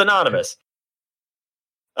 It's synonymous.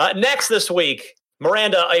 Next this week,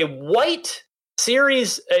 Miranda, a white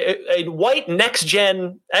a white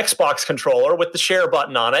next-gen Xbox controller with the share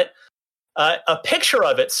button on it. A picture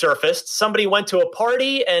of it surfaced. Somebody went to a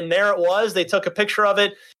party, and there it was. They took a picture of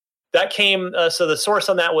it. That came, so the source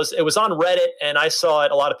on that was on Reddit, and I saw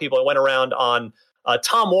it. A lot of people, it went around on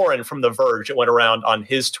Tom Warren from The Verge. It went around on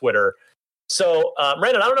his Twitter. So,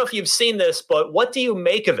 Miranda, I don't know if you've seen this, but what do you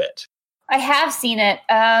make of it? I have seen it.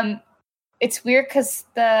 It's weird because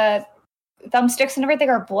the thumbsticks and everything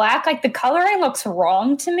are black. Like, the coloring looks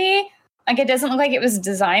wrong to me. Like, it doesn't look like it was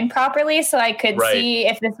designed properly. So I could see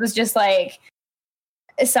if this was just like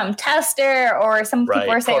some tester, or some people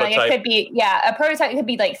are saying prototype. Like it could be, a prototype. It could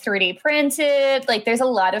be like 3D printed. Like, there's a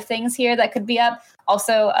lot of things here that could be up.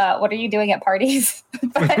 Also, what are you doing at parties?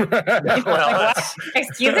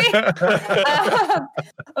 Excuse me?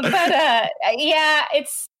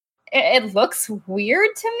 It looks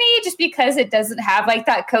weird to me just because it doesn't have like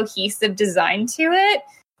that cohesive design to it.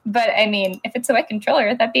 But I mean, if it's a white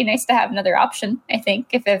controller, that'd be nice to have another option. I think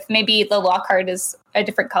if maybe the Lockhart is a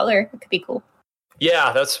different color, it could be cool.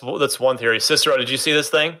 Yeah, that's one theory. Cicero, did you see this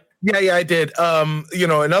thing? Yeah, I did.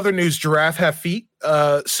 In other news, giraffe have feet.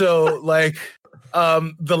 So like,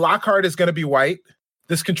 the Lockhart is going to be white.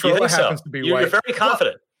 This controller happens to be white. You're very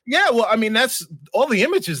confident. Well, I mean, that's all the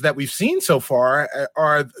images that we've seen so far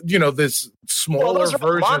are, this smaller those are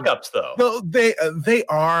version. Mock-ups, though. Well, they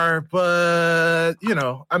are, but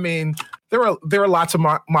I mean, there are lots of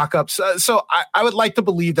mock-ups. So I would like to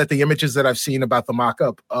believe that the images that I've seen about the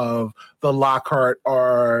mock-up of the Lockhart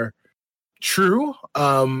are true.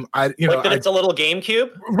 It's a little GameCube.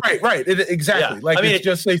 Right. Exactly. Yeah. Like, I mean, it's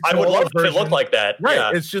just a I would love if it looked like that. Right.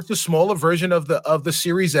 Yeah. It's just a smaller version of the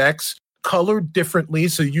Series X, colored differently,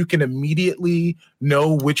 so you can immediately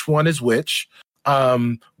know which one is which.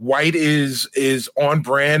 White is on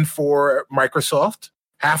brand for Microsoft.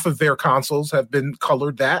 Half of their consoles have been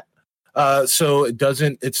colored that, so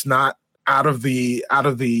it's not out of the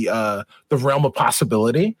realm of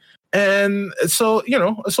possibility. And so,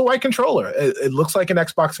 it's a white controller. It looks like an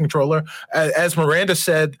Xbox controller. As Miranda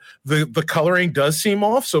said, the coloring does seem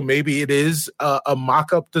off, so maybe it is a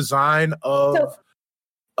mock-up design of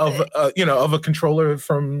a controller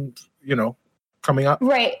from, coming up.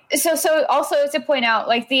 Right. So also to point out,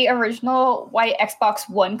 like, the original white Xbox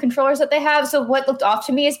One controllers that they have. So what looked off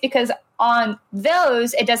to me is because on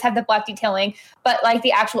those, it does have the black detailing, but like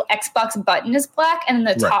the actual Xbox button is black, and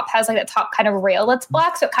the top has like that top kind of rail that's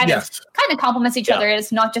black. So it kind of complements each other.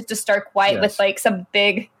 It's not just a stark white with like some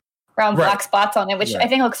big round black spots on it, which I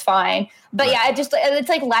think looks fine. But it's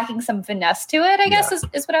like lacking some finesse to it, I guess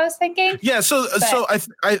is what I was thinking. Yeah. So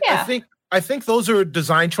I think those are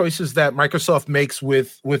design choices that Microsoft makes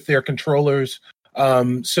with their controllers,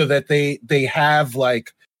 so that they have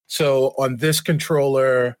like, so on this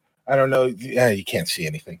controller, I don't know. Yeah, you can't see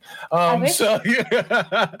anything. The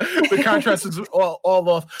contrast is all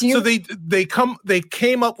off. So they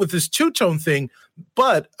came up with this two-tone thing,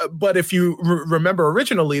 but if you remember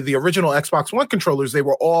originally, the original Xbox One controllers, they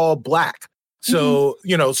were all black. So,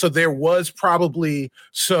 so there was probably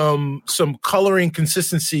some coloring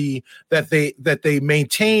consistency that they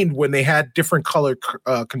maintained when they had different color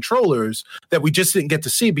controllers that we just didn't get to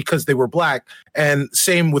see because they were black. And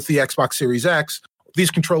same with the Xbox Series X.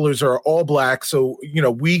 these controllers are all black, so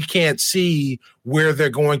we can't see where they're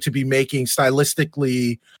going to be making stylistic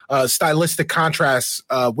contrasts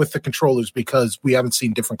with the controllers because we haven't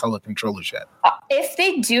seen different color controllers yet. If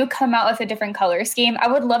they do come out with a different color scheme, I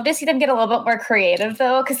would love to see them get a little bit more creative,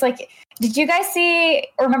 though, because did you guys see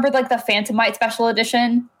or remember the Phantom White Special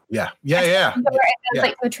Edition? Yeah.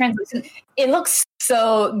 Like the translucent, it looks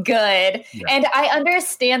so good. Yeah. And I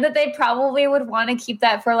understand that they probably would want to keep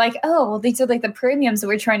that for these are the premiums that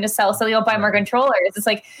we're trying to sell, so you'll buy more controllers. It's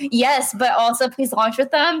yes, but also please launch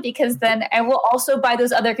with them, because then I will also buy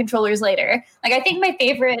those other controllers later. I think my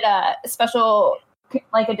favorite special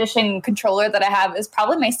edition controller that I have is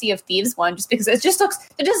probably my Sea of Thieves one, just because it just looks,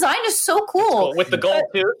 the design is so cool. With the gold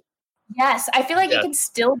too. Yes, I feel like you can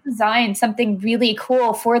still design something really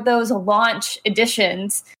cool for those launch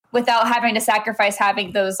editions without having to sacrifice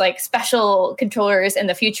having those special controllers in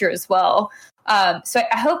the future as well. So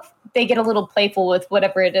I hope they get a little playful with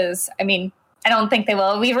whatever it is. I mean, I don't think they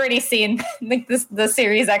will. We've already seen the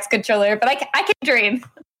Series X controller, but I can dream.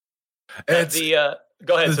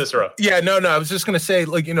 Go ahead, Cicero. Yeah, no. I was just going to say,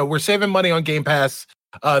 we're saving money on Game Pass.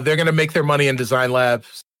 They're going to make their money in Design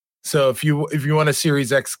Labs. So if you want a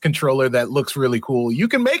Series X controller that looks really cool, you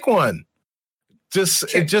can make one.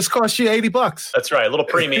 It just costs you $80. That's right, a little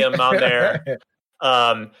premium on there.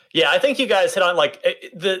 I think you guys hit on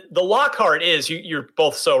the Lockhart is. You're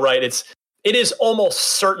both so right. It is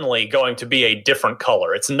almost certainly going to be a different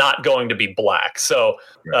color. It's not going to be black. So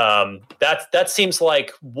that seems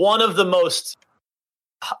like one of the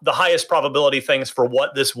highest probability things for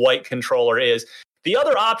what this white controller is. The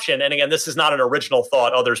other option, and again, this is not an original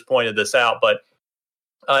thought, others pointed this out, but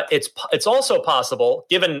it's also possible,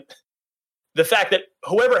 given the fact that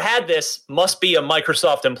whoever had this must be a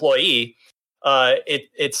Microsoft employee,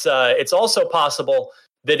 it's also possible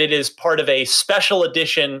that it is part of a special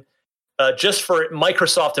edition just for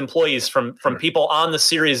Microsoft employees from people on the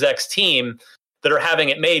Series X team that are having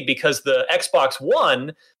it made, because the Xbox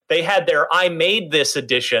One, they had their I Made This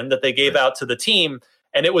edition that they gave out to the team,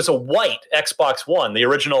 and it was a white Xbox One, the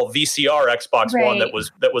original VCR Xbox One that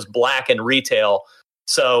was black in retail.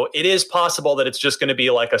 So it is possible that it's just going to be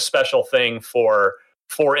a special thing for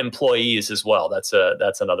employees as well. That's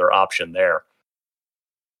another option there.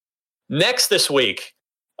 Next this week,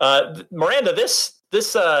 Miranda, this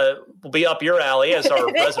will be up your alley as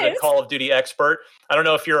our resident Call of Duty expert. I don't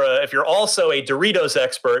know if you're also a Doritos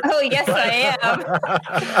expert. Oh yes, I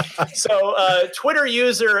am. So Twitter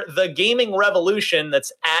user The Gaming Revolution,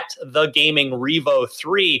 that's at The Gaming Revo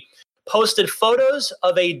 3, posted photos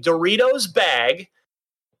of a Doritos bag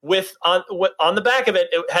with on the back of it.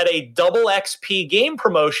 It had a double XP game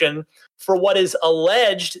promotion for what is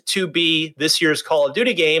alleged to be this year's Call of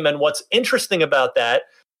Duty game. And what's interesting about that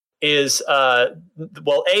is, the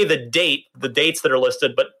dates that are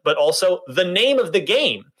listed, but also the name of the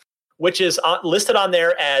game, which is listed on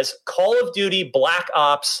there as Call of Duty Black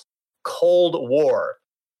Ops Cold War.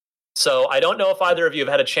 So I don't know if either of you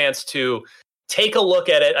have had a chance to take a look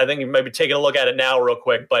at it. I think you might be taking a look at it now real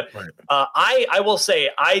quick, but I will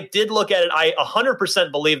say I did look at it. I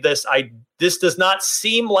 100% believe this. This does not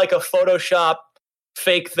seem like a Photoshop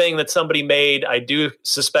fake thing that somebody made. I do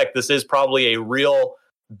suspect this is probably a real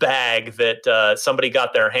bag that somebody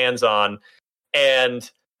got their hands on. And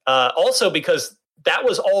also because that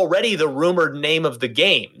was already the rumored name of the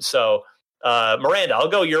game. So Miranda, I'll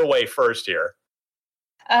go your way first here.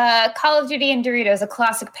 Call of Duty and Doritos, a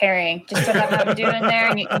classic pairing. Just to have them doing there,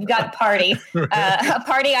 and you've got party. A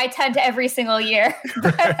party I tend to every single year.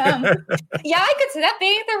 But, I could see that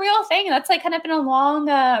being the real thing. That's kind of been a long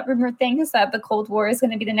rumored thing, is that the Cold War is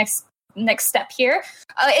going to be the next step here.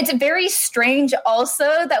 It's very strange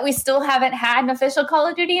also that we still haven't had an official Call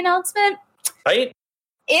of Duty announcement. Right?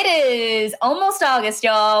 It is almost August,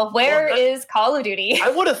 y'all. Where is Call of Duty? I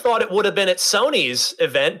would have thought it would have been at Sony's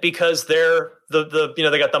event, because they're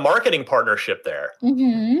they got the marketing partnership there.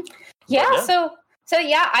 Mm-hmm. Yeah. So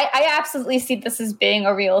I absolutely see this as being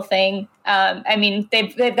a real thing. I mean,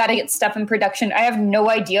 they've got to get stuff in production. I have no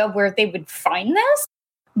idea where they would find this,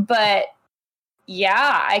 but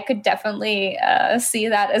yeah, I could definitely see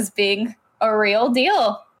that as being a real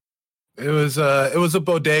deal. It was a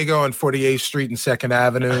bodega on 48th Street and 2nd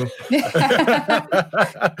Avenue.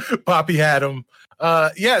 Poppy had them.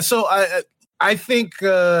 So I think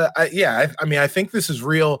I think this is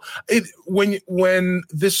real. When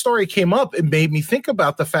this story came up, it made me think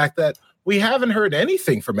about the fact that we haven't heard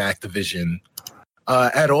anything from Activision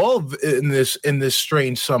at all in this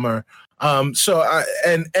strange summer. And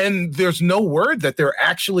there's no word that they're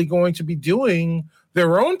actually going to be doing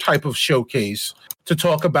their own type of showcase to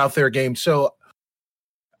talk about their game. So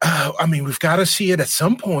I mean, we've got to see it at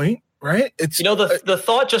some point, right? It's the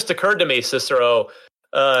thought just occurred to me, Cicero,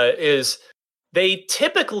 is they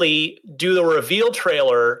typically do the reveal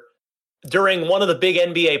trailer during one of the big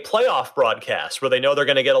NBA playoff broadcasts where they know they're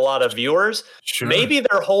going to get a lot of viewers. Sure. Maybe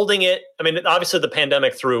they're holding it. I mean, obviously the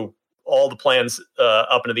pandemic threw all the plans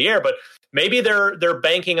up into the air, but maybe they're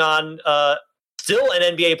banking on still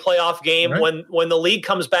an NBA playoff game when the league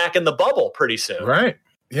comes back in the bubble pretty soon. Right.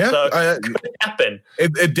 Yeah, so it could happen.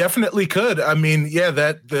 It definitely could. I mean, yeah,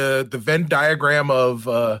 that the Venn diagram of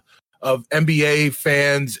NBA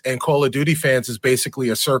fans and Call of Duty fans is basically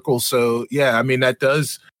a circle. So yeah, I mean that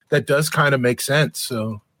does kind of make sense.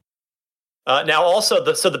 So now also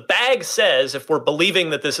the bag says, if we're believing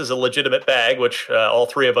that this is a legitimate bag, which all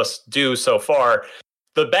three of us do so far,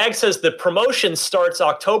 the bag says the promotion starts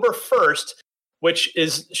October 1st. Which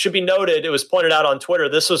should be noted. It was pointed out on Twitter.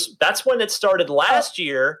 That's when it started last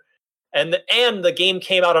year, and the game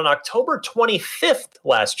came out on October 25th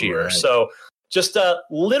last year. Right. So just a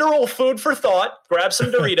literal food for thought. Grab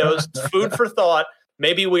some Doritos. Food for thought.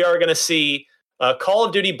 Maybe we are going to see Call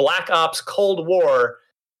of Duty Black Ops Cold War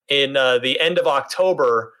in the end of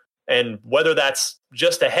October, and whether that's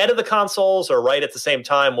just ahead of the consoles or right at the same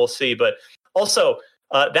time, we'll see. But also,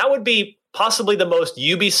 that would be possibly the most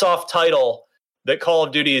Ubisoft title that Call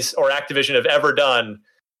of Duty's or Activision have ever done.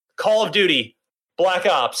 Call of Duty, Black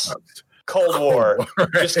Ops, Cold War.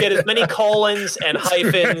 Just get as many colons and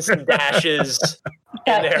hyphens and dashes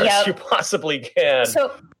in there as you possibly can.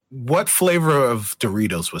 So, what flavor of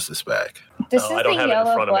Doritos was this bag? This is the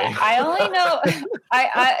yellow black. I only know.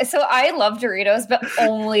 I love Doritos, but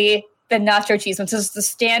only the nacho cheese ones. This is the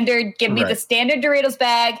standard. Give me the standard Doritos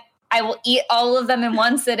bag. I will eat all of them in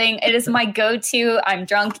one sitting. It is my go-to. I'm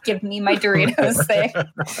drunk. Give me my Doritos thing.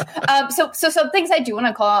 So some things I do want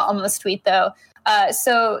to call out on this tweet, though.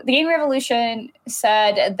 So the Game Revolution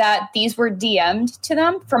said that these were DM'd to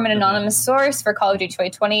them from an anonymous source for Call of Duty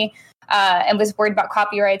 2020 and was worried about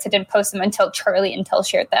copyrights. I didn't post them until Charlie Intel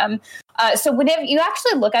shared them. So whenever you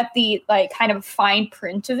actually look at the kind of fine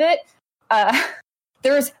print of it,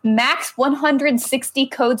 there's max 160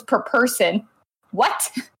 codes per person. What?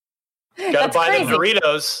 Gotta buy the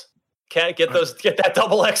Doritos. Can't get that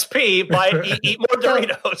double XP. Eat more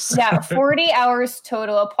Doritos. So, 40 hours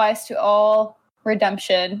total applies to all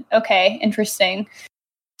redemption. Okay, interesting.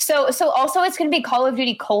 So also it's going to be Call of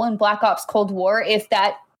Duty : Black Ops Cold War if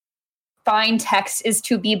that fine text is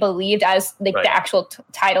to be believed as the actual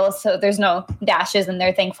title. So there's no dashes in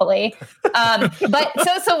there, thankfully. But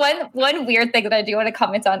so one weird thing that I do want to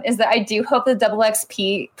comment on is that I do hope the double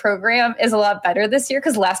XP program is a lot better this year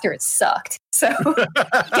because last year it sucked. So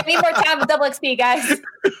give me more time with double XP, guys.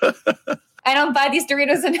 I don't buy these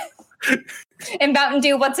Doritos and Mountain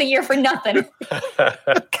Dew once a year for nothing.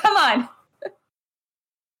 Come on.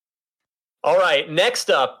 All right, next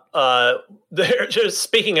up, just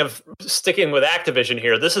speaking of sticking with Activision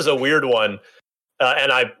here, this is a weird one,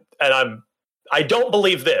 and I don't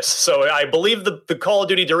believe this. So I believe the Call of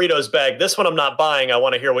Duty Doritos bag. This one I'm not buying. I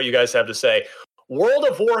want to hear what you guys have to say. World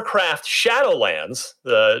of Warcraft Shadowlands,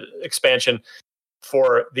 the expansion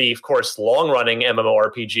for the, of course, long-running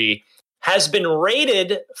MMORPG, has been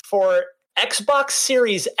rated for Xbox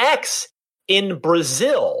Series X in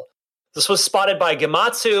Brazil. This was spotted by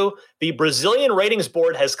Gematsu. The Brazilian ratings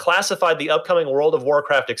board has classified the upcoming World of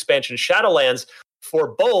Warcraft expansion Shadowlands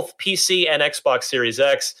for both PC and Xbox Series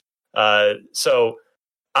X. So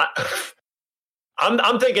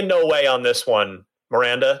I'm thinking no way on this one,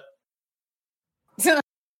 Miranda.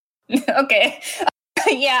 Okay.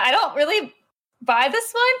 Yeah, I don't really buy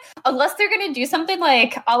this one unless they're going to do something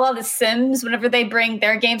like a la The Sims whenever they bring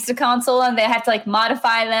their games to console and they have to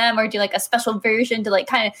modify them or do a special version to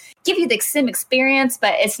kind of give you the Sim experience,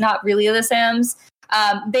 but it's not really The Sims.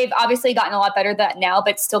 They've obviously gotten a lot better at that now,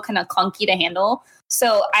 but it's still kind of clunky to handle.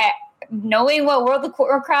 So knowing what World of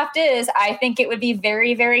Warcraft is, I think it would be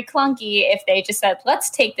very, very clunky if they just said, let's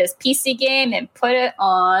take this PC game and put it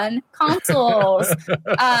on consoles.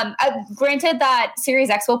 Granted that Series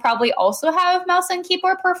X will probably also have mouse and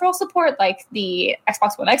keyboard peripheral support like the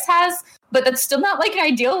Xbox One X has, but that's still not an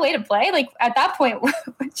ideal way to play. At that point,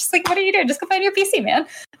 just what are you doing? Just go find your PC, man.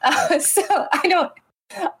 So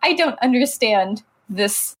I don't understand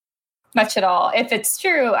this much at all. If it's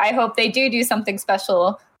true, I hope they do something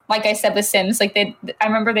special. Like I said with Sims, I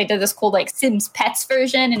remember they did this cool Sims Pets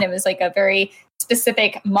version, and it was a very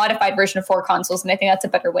specific modified version for consoles, and I think that's a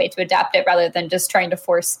better way to adapt it rather than just trying to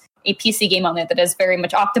force a PC game on there that is very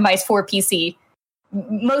much optimized for PC,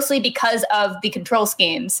 mostly because of the control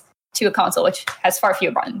schemes to a console, which has far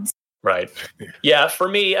fewer buttons. Right. Yeah, for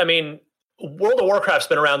me, I mean, World of Warcraft's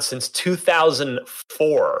been around since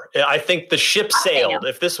 2004. I think the ship sailed.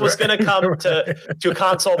 If this was going to come to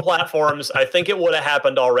console platforms, I think it would have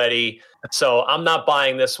happened already. So I'm not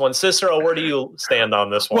buying this one. Cicero, where do you stand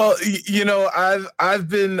on this one? Well, I've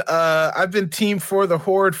been team for the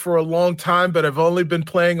Horde for a long time, but I've only been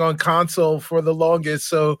playing on console for the longest.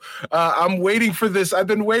 So I'm waiting for this. I've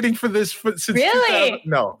been waiting for this since. Really?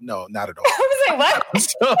 No, not at all. I was like,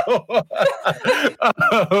 what?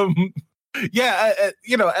 Yeah,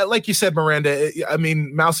 like you said, Miranda, I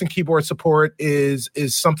mean, mouse and keyboard support is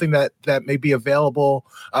something that may be available,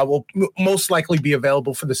 will most likely be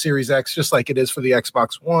available for the Series X, just like it is for the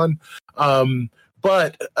Xbox One.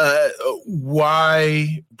 But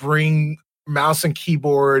why bring mouse and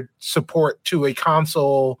keyboard support to a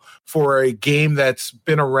console for a game that's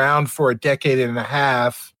been around for a decade and a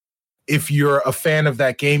half? If you're a fan of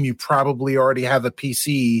that game, you probably already have a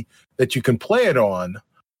PC that you can play it on.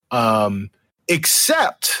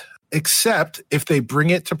 Except if they bring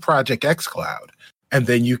it to Project xCloud, and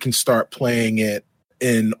then you can start playing it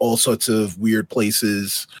in all sorts of weird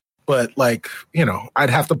places. But I'd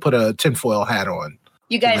have to put a tinfoil hat on.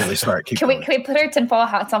 You guys, really can we put our tinfoil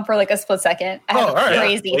hats on for like a split second? I have a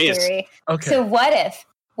crazy theory. Okay. So what if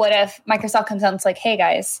Microsoft comes out and it's like, hey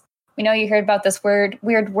guys, we know you heard about this weird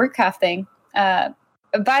Warcraft thing.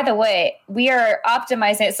 By the way, we are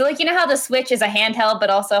optimizing it. So you know how the Switch is a handheld, but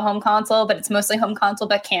also home console, but it's mostly home console,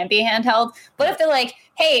 but can be handheld. What if they're like,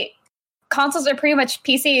 hey, consoles are pretty much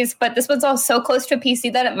PCs, but this one's all so close to a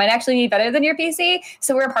PC that it might actually be better than your PC.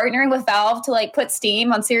 So we're partnering with Valve to put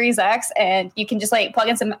Steam on Series X, and you can just plug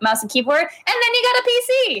in some mouse and keyboard, and then you got a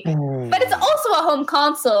PC. But it's also a home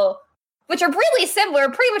console, which are really similar,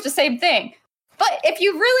 pretty much the same thing. But if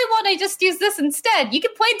you really want to just use this instead, you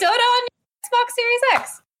can play Dota on Xbox Series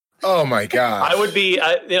X. Oh my god! I would be,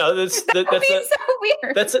 that's so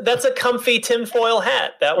weird. That's a comfy tinfoil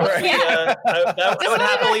hat. That would be. I would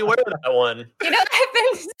happily wear that one. I've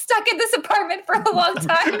been stuck in this apartment for a long time.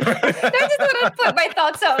 I just want to put my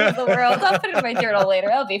thoughts out into the world. I'll put it in my journal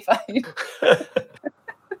later. I'll be fine.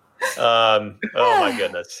 Oh my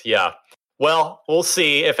goodness! Yeah. Well, we'll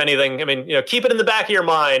see if anything. I mean, keep it in the back of your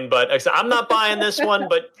mind. But I'm not buying this one.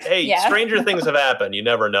 But hey, stranger things have happened. You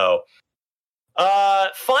never know.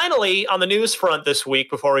 Finally, on the news front this week,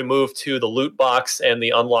 before we move to the loot box and the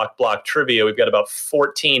unlocked block trivia, we've got about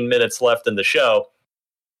 14 minutes left in the show.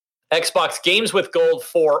 Xbox Games with Gold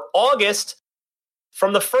for August,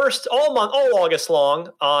 from the first all August long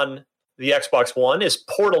on the Xbox One, is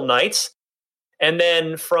Portal Knights. And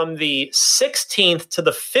then from the 16th to the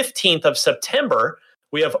 15th of September,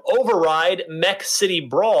 we have Override Mech City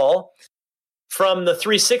Brawl. From the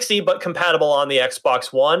 360, but compatible on the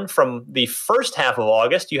Xbox One. From the first half of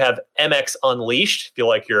August, you have MX Unleashed, if you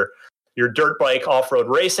like your dirt bike off-road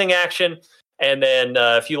racing action. And then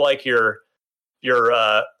if you like your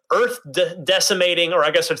Earth decimating, or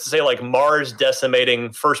I guess it's to say Mars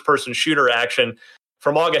decimating first-person shooter action,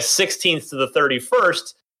 from August 16th to the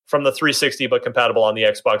 31st, from the 360, but compatible on the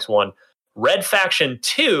Xbox One. Red Faction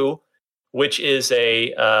 2, which is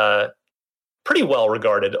a pretty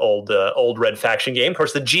well-regarded old Red Faction game. Of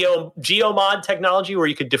course, the geomod technology where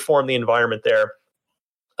you could deform the environment there.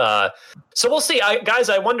 So we'll see. Guys,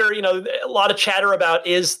 I wonder, a lot of chatter about,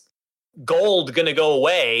 is gold going to go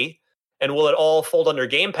away and will it all fold under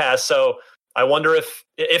Game Pass? So I wonder if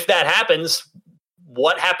that happens,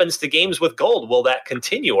 what happens to games with gold? Will that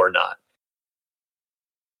continue or not?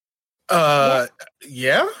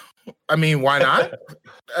 Yeah. I mean, why not?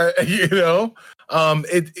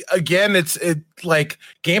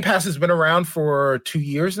 Game Pass has been around for 2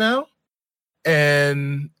 years now,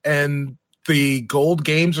 and the gold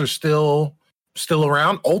games are still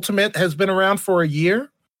around. Ultimate has been around for a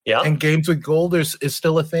year, and games with gold is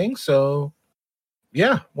still a thing. So,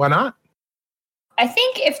 yeah, why not? I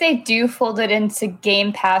think if they do fold it into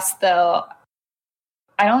Game Pass, though,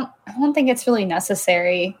 I don't think it's really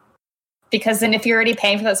necessary. Because then if you're already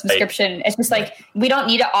paying for that subscription, it's just we don't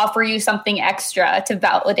need to offer you something extra to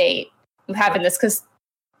validate having this because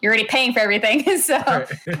you're already paying for everything. So,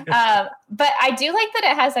 but I do like that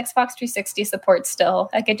it has Xbox 360 support still.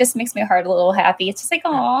 It just makes my heart a little happy. It's just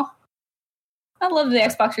aw, I love the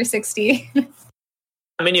Xbox 360.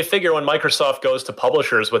 I mean, you figure when Microsoft goes to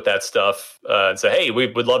publishers with that stuff and say, hey, we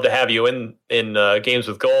would love to have you in games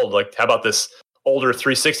with gold. How about this older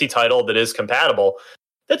 360 title that is compatible?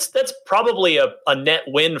 That's probably a net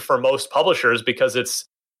win for most publishers because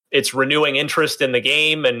it's renewing interest in the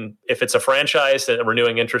game, and if it's a franchise, then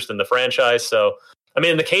renewing interest in the franchise. So, I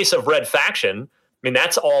mean, in the case of Red Faction, I mean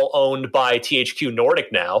that's all owned by THQ Nordic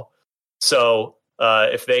now. So,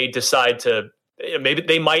 if they decide to maybe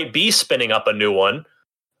they might be spinning up a new one.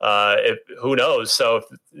 Who knows? So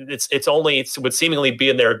it would seemingly be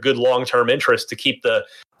in their good long-term interest to keep the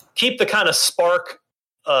kind of spark,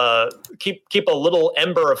 keep a little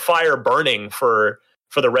ember of fire burning for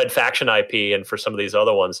the Red Faction IP and for some of these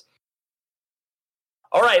other ones.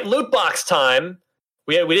 All right, loot box time.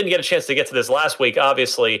 We didn't get a chance to get to this last week,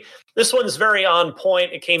 obviously. This one's very on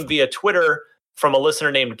point. It came via Twitter from a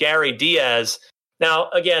listener named Gary Diaz. Now,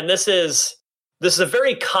 again, this is a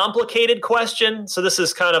very complicated question. So this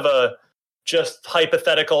is kind of a just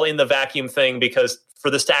hypothetical in the vacuum thing, because for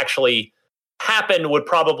this to actually happen would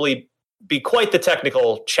probably be quite the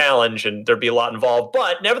technical challenge and there'd be a lot involved.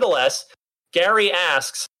 But nevertheless, Gary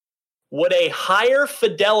asks, would a higher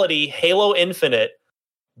fidelity Halo Infinite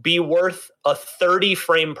be worth a 30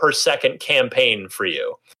 frame per second campaign for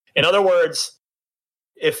you? In other words,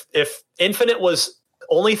 if Infinite was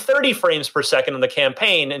only 30 frames per second in the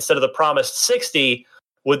campaign instead of the promised 60,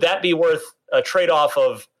 would that be worth a trade-off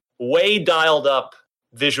of way dialed up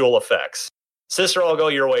visual effects? Cicero, I'll go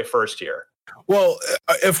your way first here. Well,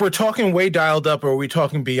 if we're talking way dialed up, are we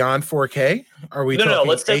talking beyond 4K? Are we talking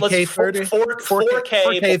let's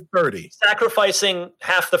 4K 30? Sacrificing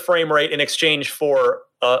half the frame rate in exchange for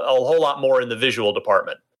a whole lot more in the visual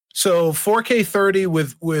department. So 4K 30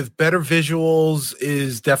 with better visuals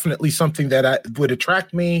is definitely something that would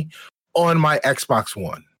attract me on my Xbox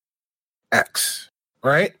One X,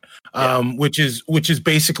 right? Yeah. Which is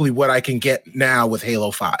basically what I can get now with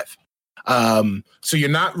Halo 5. So you're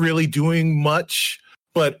not really doing much,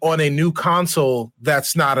 but on a new console,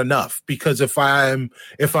 that's not enough, because if I've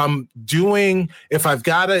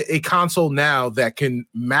got a console now that can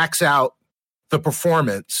max out the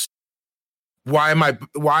performance, why am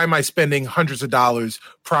I spending hundreds of dollars,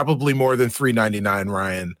 probably more than $399,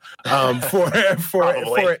 Ryan,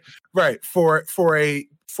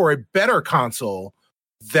 for a better console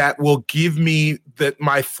that will give me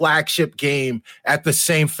my flagship game at the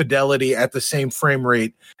same fidelity, at the same frame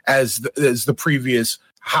rate as the previous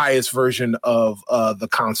highest version of the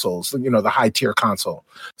consoles, the high tier console.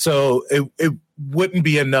 So it wouldn't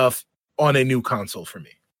be enough on a new console for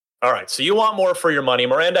me. All right. So you want more for your money.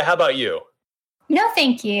 Miranda, how about you? No,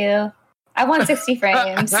 thank you. I want 60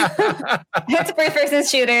 frames. It's a first-person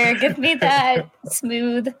shooter. Give me that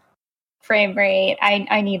smooth frame rate.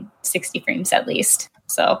 I need 60 frames at least.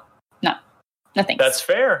 So no thanks. That's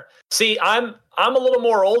fair. See, I'm a little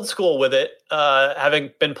more old school with it,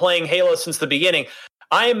 having been playing Halo since the beginning.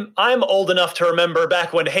 I'm old enough to remember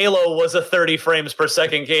back when Halo was a 30 frames per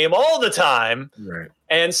second game all the time. Right.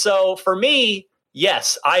 And so for me,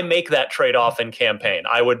 yes, I make that trade-off in campaign.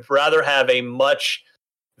 I would rather have a much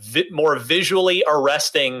more visually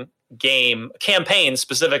arresting campaign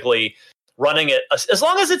specifically, running it as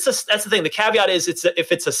long as that's the thing. The caveat is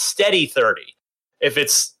if it's a steady 30. If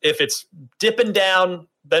it's dipping down,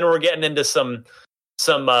 then we're getting into some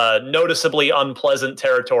noticeably unpleasant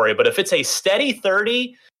territory. But if it's a steady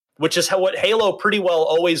 30, which is what Halo pretty well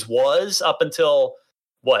always was up until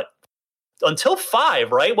until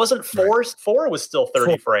 5, right? Wasn't 4? Right. 4 was still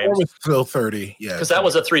 30 frames. 4 was still 30, yeah. Because that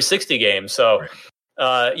was a 360 game. So,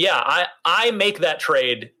 right. I make that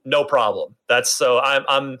trade no problem. That's so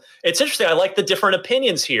I'm. It's interesting. I like the different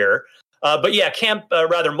opinions here. But yeah,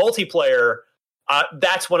 multiplayer.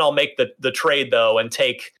 That's when I'll make the trade though, and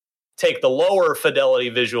take the lower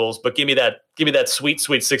fidelity visuals, but give me that sweet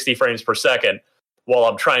 60 frames per second while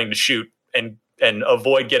I'm trying to shoot and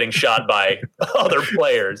avoid getting shot by other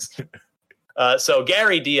players. So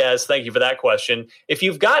Gary Diaz, thank you for that question. If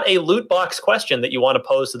you've got a loot box question that you want to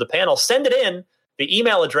pose to the panel, send it in. The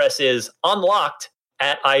email address is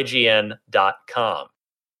unlocked@ign.com.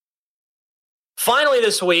 Finally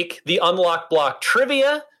this week, the Unlocked Block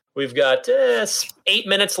Trivia. We've got 8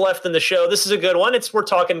 minutes left in the show. This is a good one. We're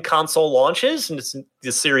talking console launches, and it's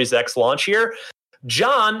the Series X launch here.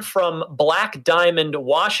 John from Black Diamond,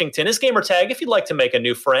 Washington. His gamer tag, if you'd like to make a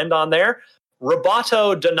new friend on there,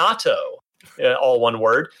 Roboto Donato, all one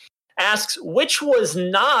word, asks, which was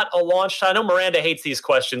not a launch title? I know Miranda hates these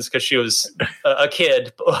questions because she was a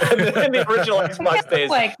kid in the original Xbox days.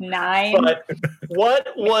 Like 9. But what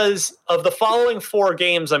was, of the following 4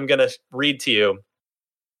 games I'm going to read to you,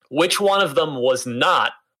 which one of them was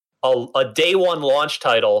not a day one launch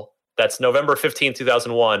title? That's November 15,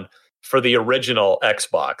 2001 for the original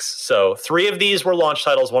Xbox. So 3 of these were launch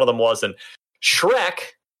titles. One of them wasn't.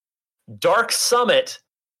 Shrek, Dark Summit,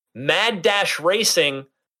 Mad Dash Racing,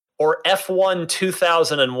 or F1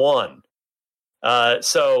 2001.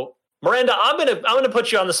 So Miranda, I'm gonna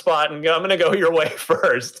put you on the spot, and I'm gonna go your way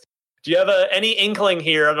first. Do you have any inkling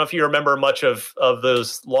here? I don't know if you remember much of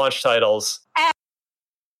those launch titles.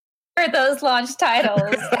 those launch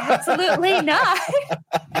titles. Absolutely not.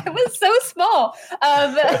 It was so small.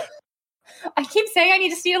 I keep saying I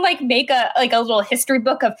just need to like make a little history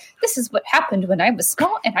book of this is what happened when I was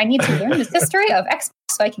small, and I need to learn this history of Xbox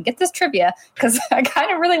so I can get this trivia because I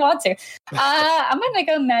kind of really want to. I'm gonna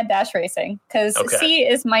go Mad Dash Racing because C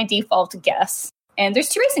is my default guess, and there's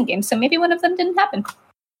 2 racing games, so maybe one of them didn't happen.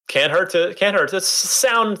 Can't hurt. That's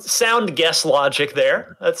sound guess logic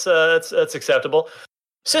there. That's acceptable.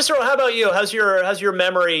 Cicero, how about you? How's your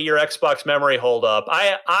memory, your Xbox memory hold up?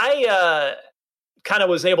 I kind of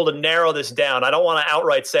was able to narrow this down. I don't want to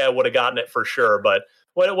outright say I would have gotten it for sure, but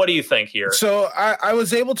what do you think here? So I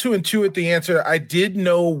was able to intuit the answer. I did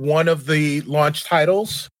know one of the launch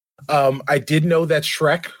titles. I did know that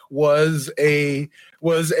Shrek was a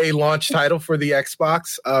launch title for the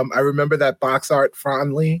Xbox. I remember that box art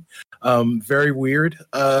fondly. Very weird.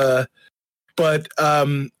 But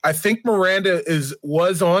I think Miranda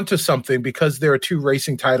was onto something because there are 2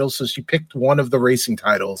 racing titles, so she picked one of the racing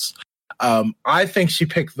titles. I think she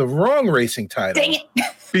picked the wrong racing title. Dang it.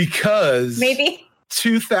 Because maybe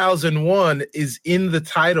 2001 is in the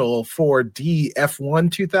title for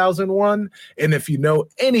DF1 2001. And if you know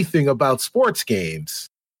anything about sports games,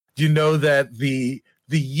 you know that the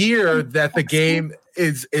year that the game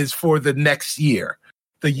is for the next year.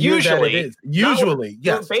 The year that it is. Usually,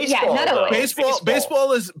 yes.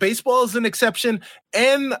 Baseball is an exception,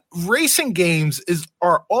 and racing games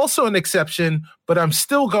are also an exception. But I'm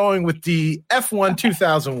still going with the F1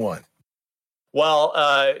 2001. Well,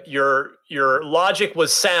 your logic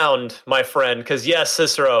was sound, my friend. Because yes,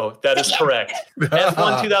 Cicero, that is correct.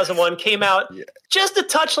 F1 2001 came out just a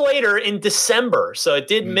touch later in December, so it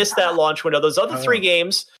did miss that launch window. Those other 3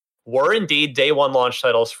 games were indeed day 1 launch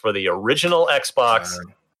titles for the original Xbox.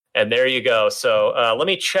 And there you go. So let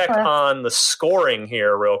me check on the scoring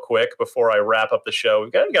here real quick before I wrap up the show.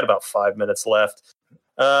 We've got about 5 minutes left.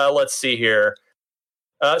 Let's see here.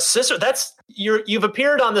 Cicero, you've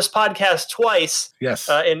appeared on this podcast twice. Yes.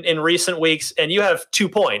 In recent weeks, and you have 2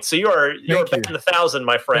 points. So you're back in the 1,000,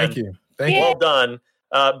 my friend. Thank you. Well done.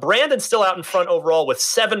 Brandon's still out in front overall with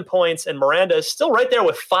 7 points, and Miranda is still right there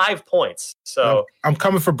with 5 points. So I'm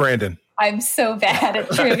coming for Brandon. I'm so bad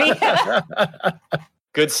at trivia.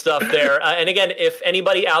 Good stuff there. And again, if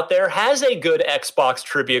anybody out there has a good Xbox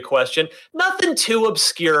trivia question, nothing too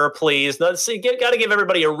obscure, please. Got to give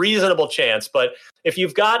everybody a reasonable chance. But if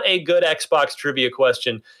you've got a good Xbox trivia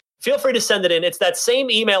question, feel free to send it in. It's that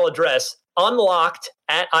same email address,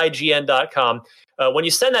 unlocked@ign.com. When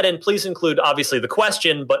you send that in, please include, obviously, the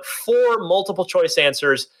question, but 4 multiple choice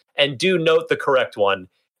answers, and do note the correct one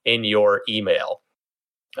in your email.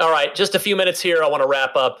 All right, just a few minutes here. I want to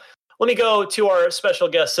wrap up. Let me go to our special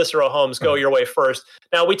guest, Cicero Holmes. Go your way first.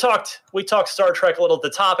 Now, we talked Star Trek a little at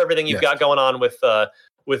the top, everything you've got going on with that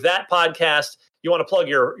podcast. You want to plug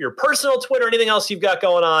your personal Twitter, anything else you've got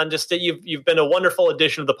going on? Just that you've been a wonderful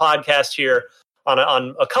addition to the podcast here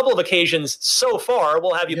on a couple of occasions so far.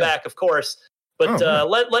 We'll have you back, of course. But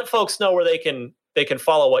let folks know where they can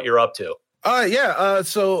follow what you're up to.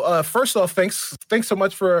 So first off, thanks so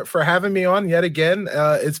much for having me on yet again.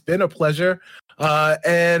 It's been a pleasure.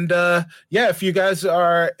 If you guys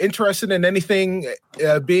are interested in anything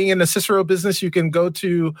being in the Cicero business, you can go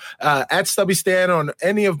to @StubbyStan on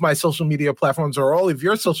any of my social media platforms or all of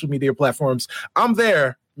your social media platforms. I'm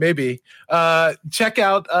there. Maybe check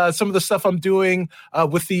out some of the stuff I'm doing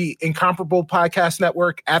with the Incomparable Podcast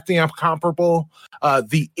Network at the Incomparable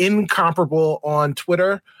on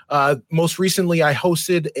Twitter. Most recently, I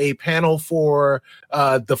hosted a panel for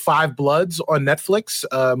The Five Bloods on Netflix,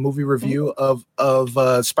 a movie review of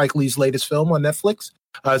Spike Lee's latest film on Netflix.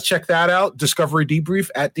 Check that out. Discovery Debrief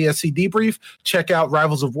at DSC Debrief. Check out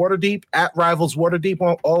Rivals of Waterdeep at Rivals Waterdeep.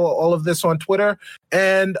 All of this on Twitter.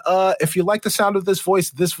 And if you like the sound of this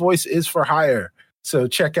voice is for hire. So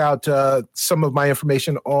check out some of my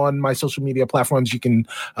information on my social media platforms. You can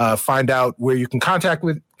find out where you can contact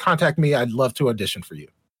me. I'd love to audition for you.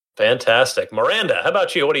 Fantastic. Miranda, how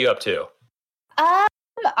about you? What are you up to?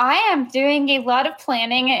 I am doing a lot of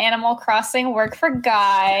planning and Animal Crossing work for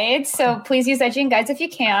guides, so please use IGN Guides if you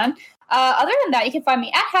can. Other than that, you can find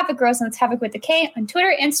me at Havoc Gross, and it's Havoc with a K, on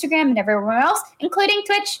Twitter, Instagram, and everywhere else, including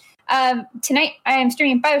Twitch. Tonight, I am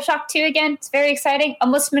streaming Bioshock 2 again. It's very exciting.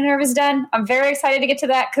 Almost Minerva's done. I'm very excited to get to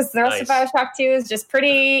that because the rest of Bioshock 2 is just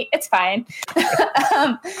it's fine.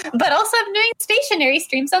 But also, I'm doing stationary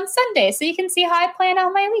streams on Sunday, so you can see how I plan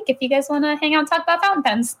out my week if you guys want to hang out and talk about fountain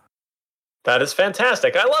pens. That is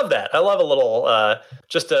fantastic. I love that. I love a little,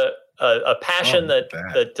 just a passion that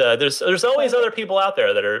there's always other people out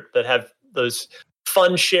there that have those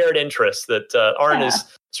fun shared interests that aren't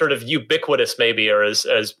sort of ubiquitous maybe, or as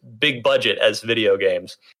big budget as video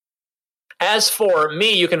games. As for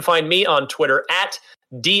me, you can find me on Twitter at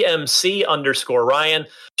DMC_Ryan.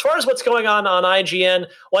 As far as what's going on IGN,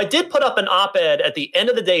 well, I did put up an op-ed at the end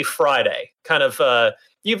of the day Friday. Kind of,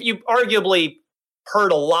 you've arguably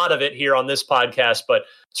heard a lot of it here on this podcast, but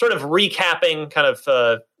sort of recapping, kind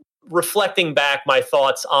of reflecting back my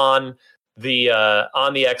thoughts on the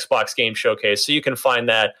Xbox Game Showcase. So you can find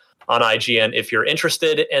that on IGN if you're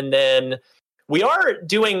interested. And then we are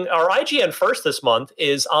doing our IGN First this month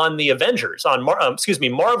is on the Avengers, on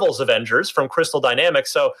Marvel's Avengers from Crystal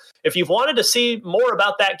Dynamics. So if you've wanted to see more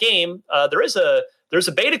about that game, there's a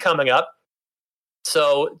beta coming up.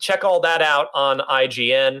 So check all that out on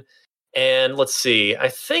IGN. And let's see, I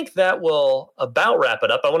think that will about wrap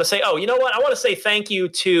it up. I want to say, I want to say thank you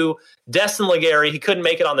to Destin Legary. He couldn't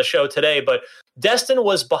make it on the show today, but Destin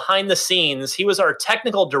was behind the scenes. He was our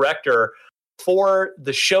technical director for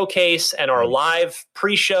the showcase and our live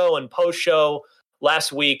pre-show and post-show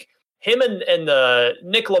last week. Him and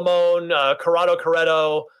Nick Lamone, Corrado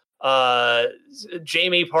Corretto,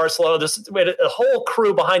 Jamie Parslow, we had a whole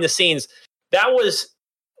crew behind the scenes. That was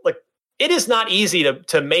like, it is not easy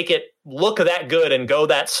to make it look that good and go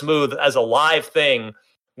that smooth as a live thing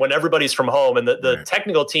when everybody's from home. And the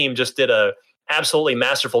technical team just did a absolutely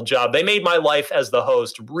masterful job. They made my life as the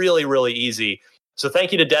host really, really easy. So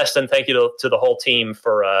thank you to Destin. Thank you to the whole team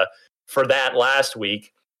for that last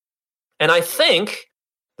week. And I think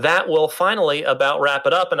that will finally about wrap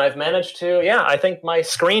it up. And I've managed to, I think my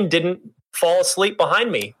screen didn't fall asleep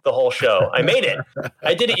behind me the whole show. I made it.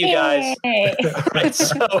 I did it, you guys. All right,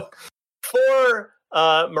 so for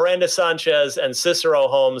Miranda Sanchez and Cicero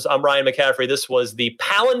Holmes, I'm Ryan McCaffrey. This was the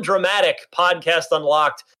Palindromatic Podcast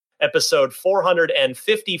Unlocked, episode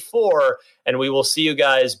 454, and we will see you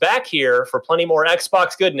guys back here for plenty more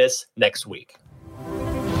Xbox goodness next week.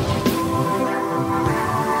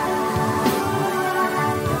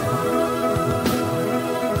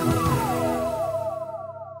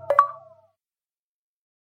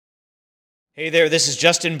 Hey there, this is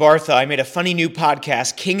Justin Bartha. I made a funny new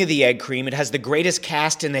podcast, King of the Egg Cream. It has the greatest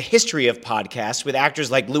cast in the history of podcasts with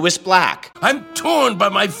actors like Louis Black. I'm torn by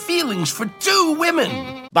my feelings for two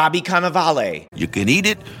women. Bobby Cannavale. You can eat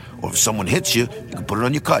it, or if someone hits you, you can put it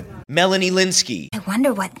on your cut. Melanie Linsky. I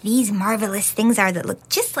wonder what these marvelous things are that look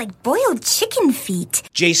just like boiled chicken feet.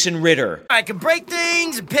 Jason Ritter. I can break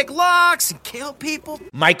things and pick locks and kill people.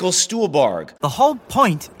 Michael Stuhlbarg. The whole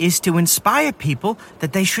point is to inspire people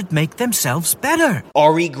that they should make themselves better.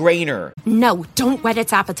 Ari Grainer. No, don't whet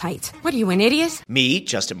its appetite. What are you, an idiot? Me,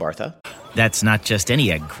 Justin Bartha. That's not just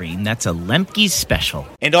any egg cream, that's a Lemke's special.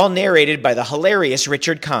 And all narrated by the hilarious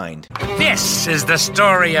Richard Kind. This is the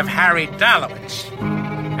story of Harry Dalowitz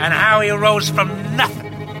and how he rose from nothing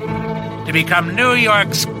to become New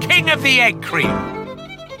York's King of the Egg Cream.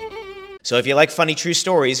 So if you like funny true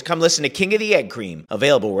stories, come listen to King of the Egg Cream,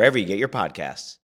 available wherever you get your podcasts.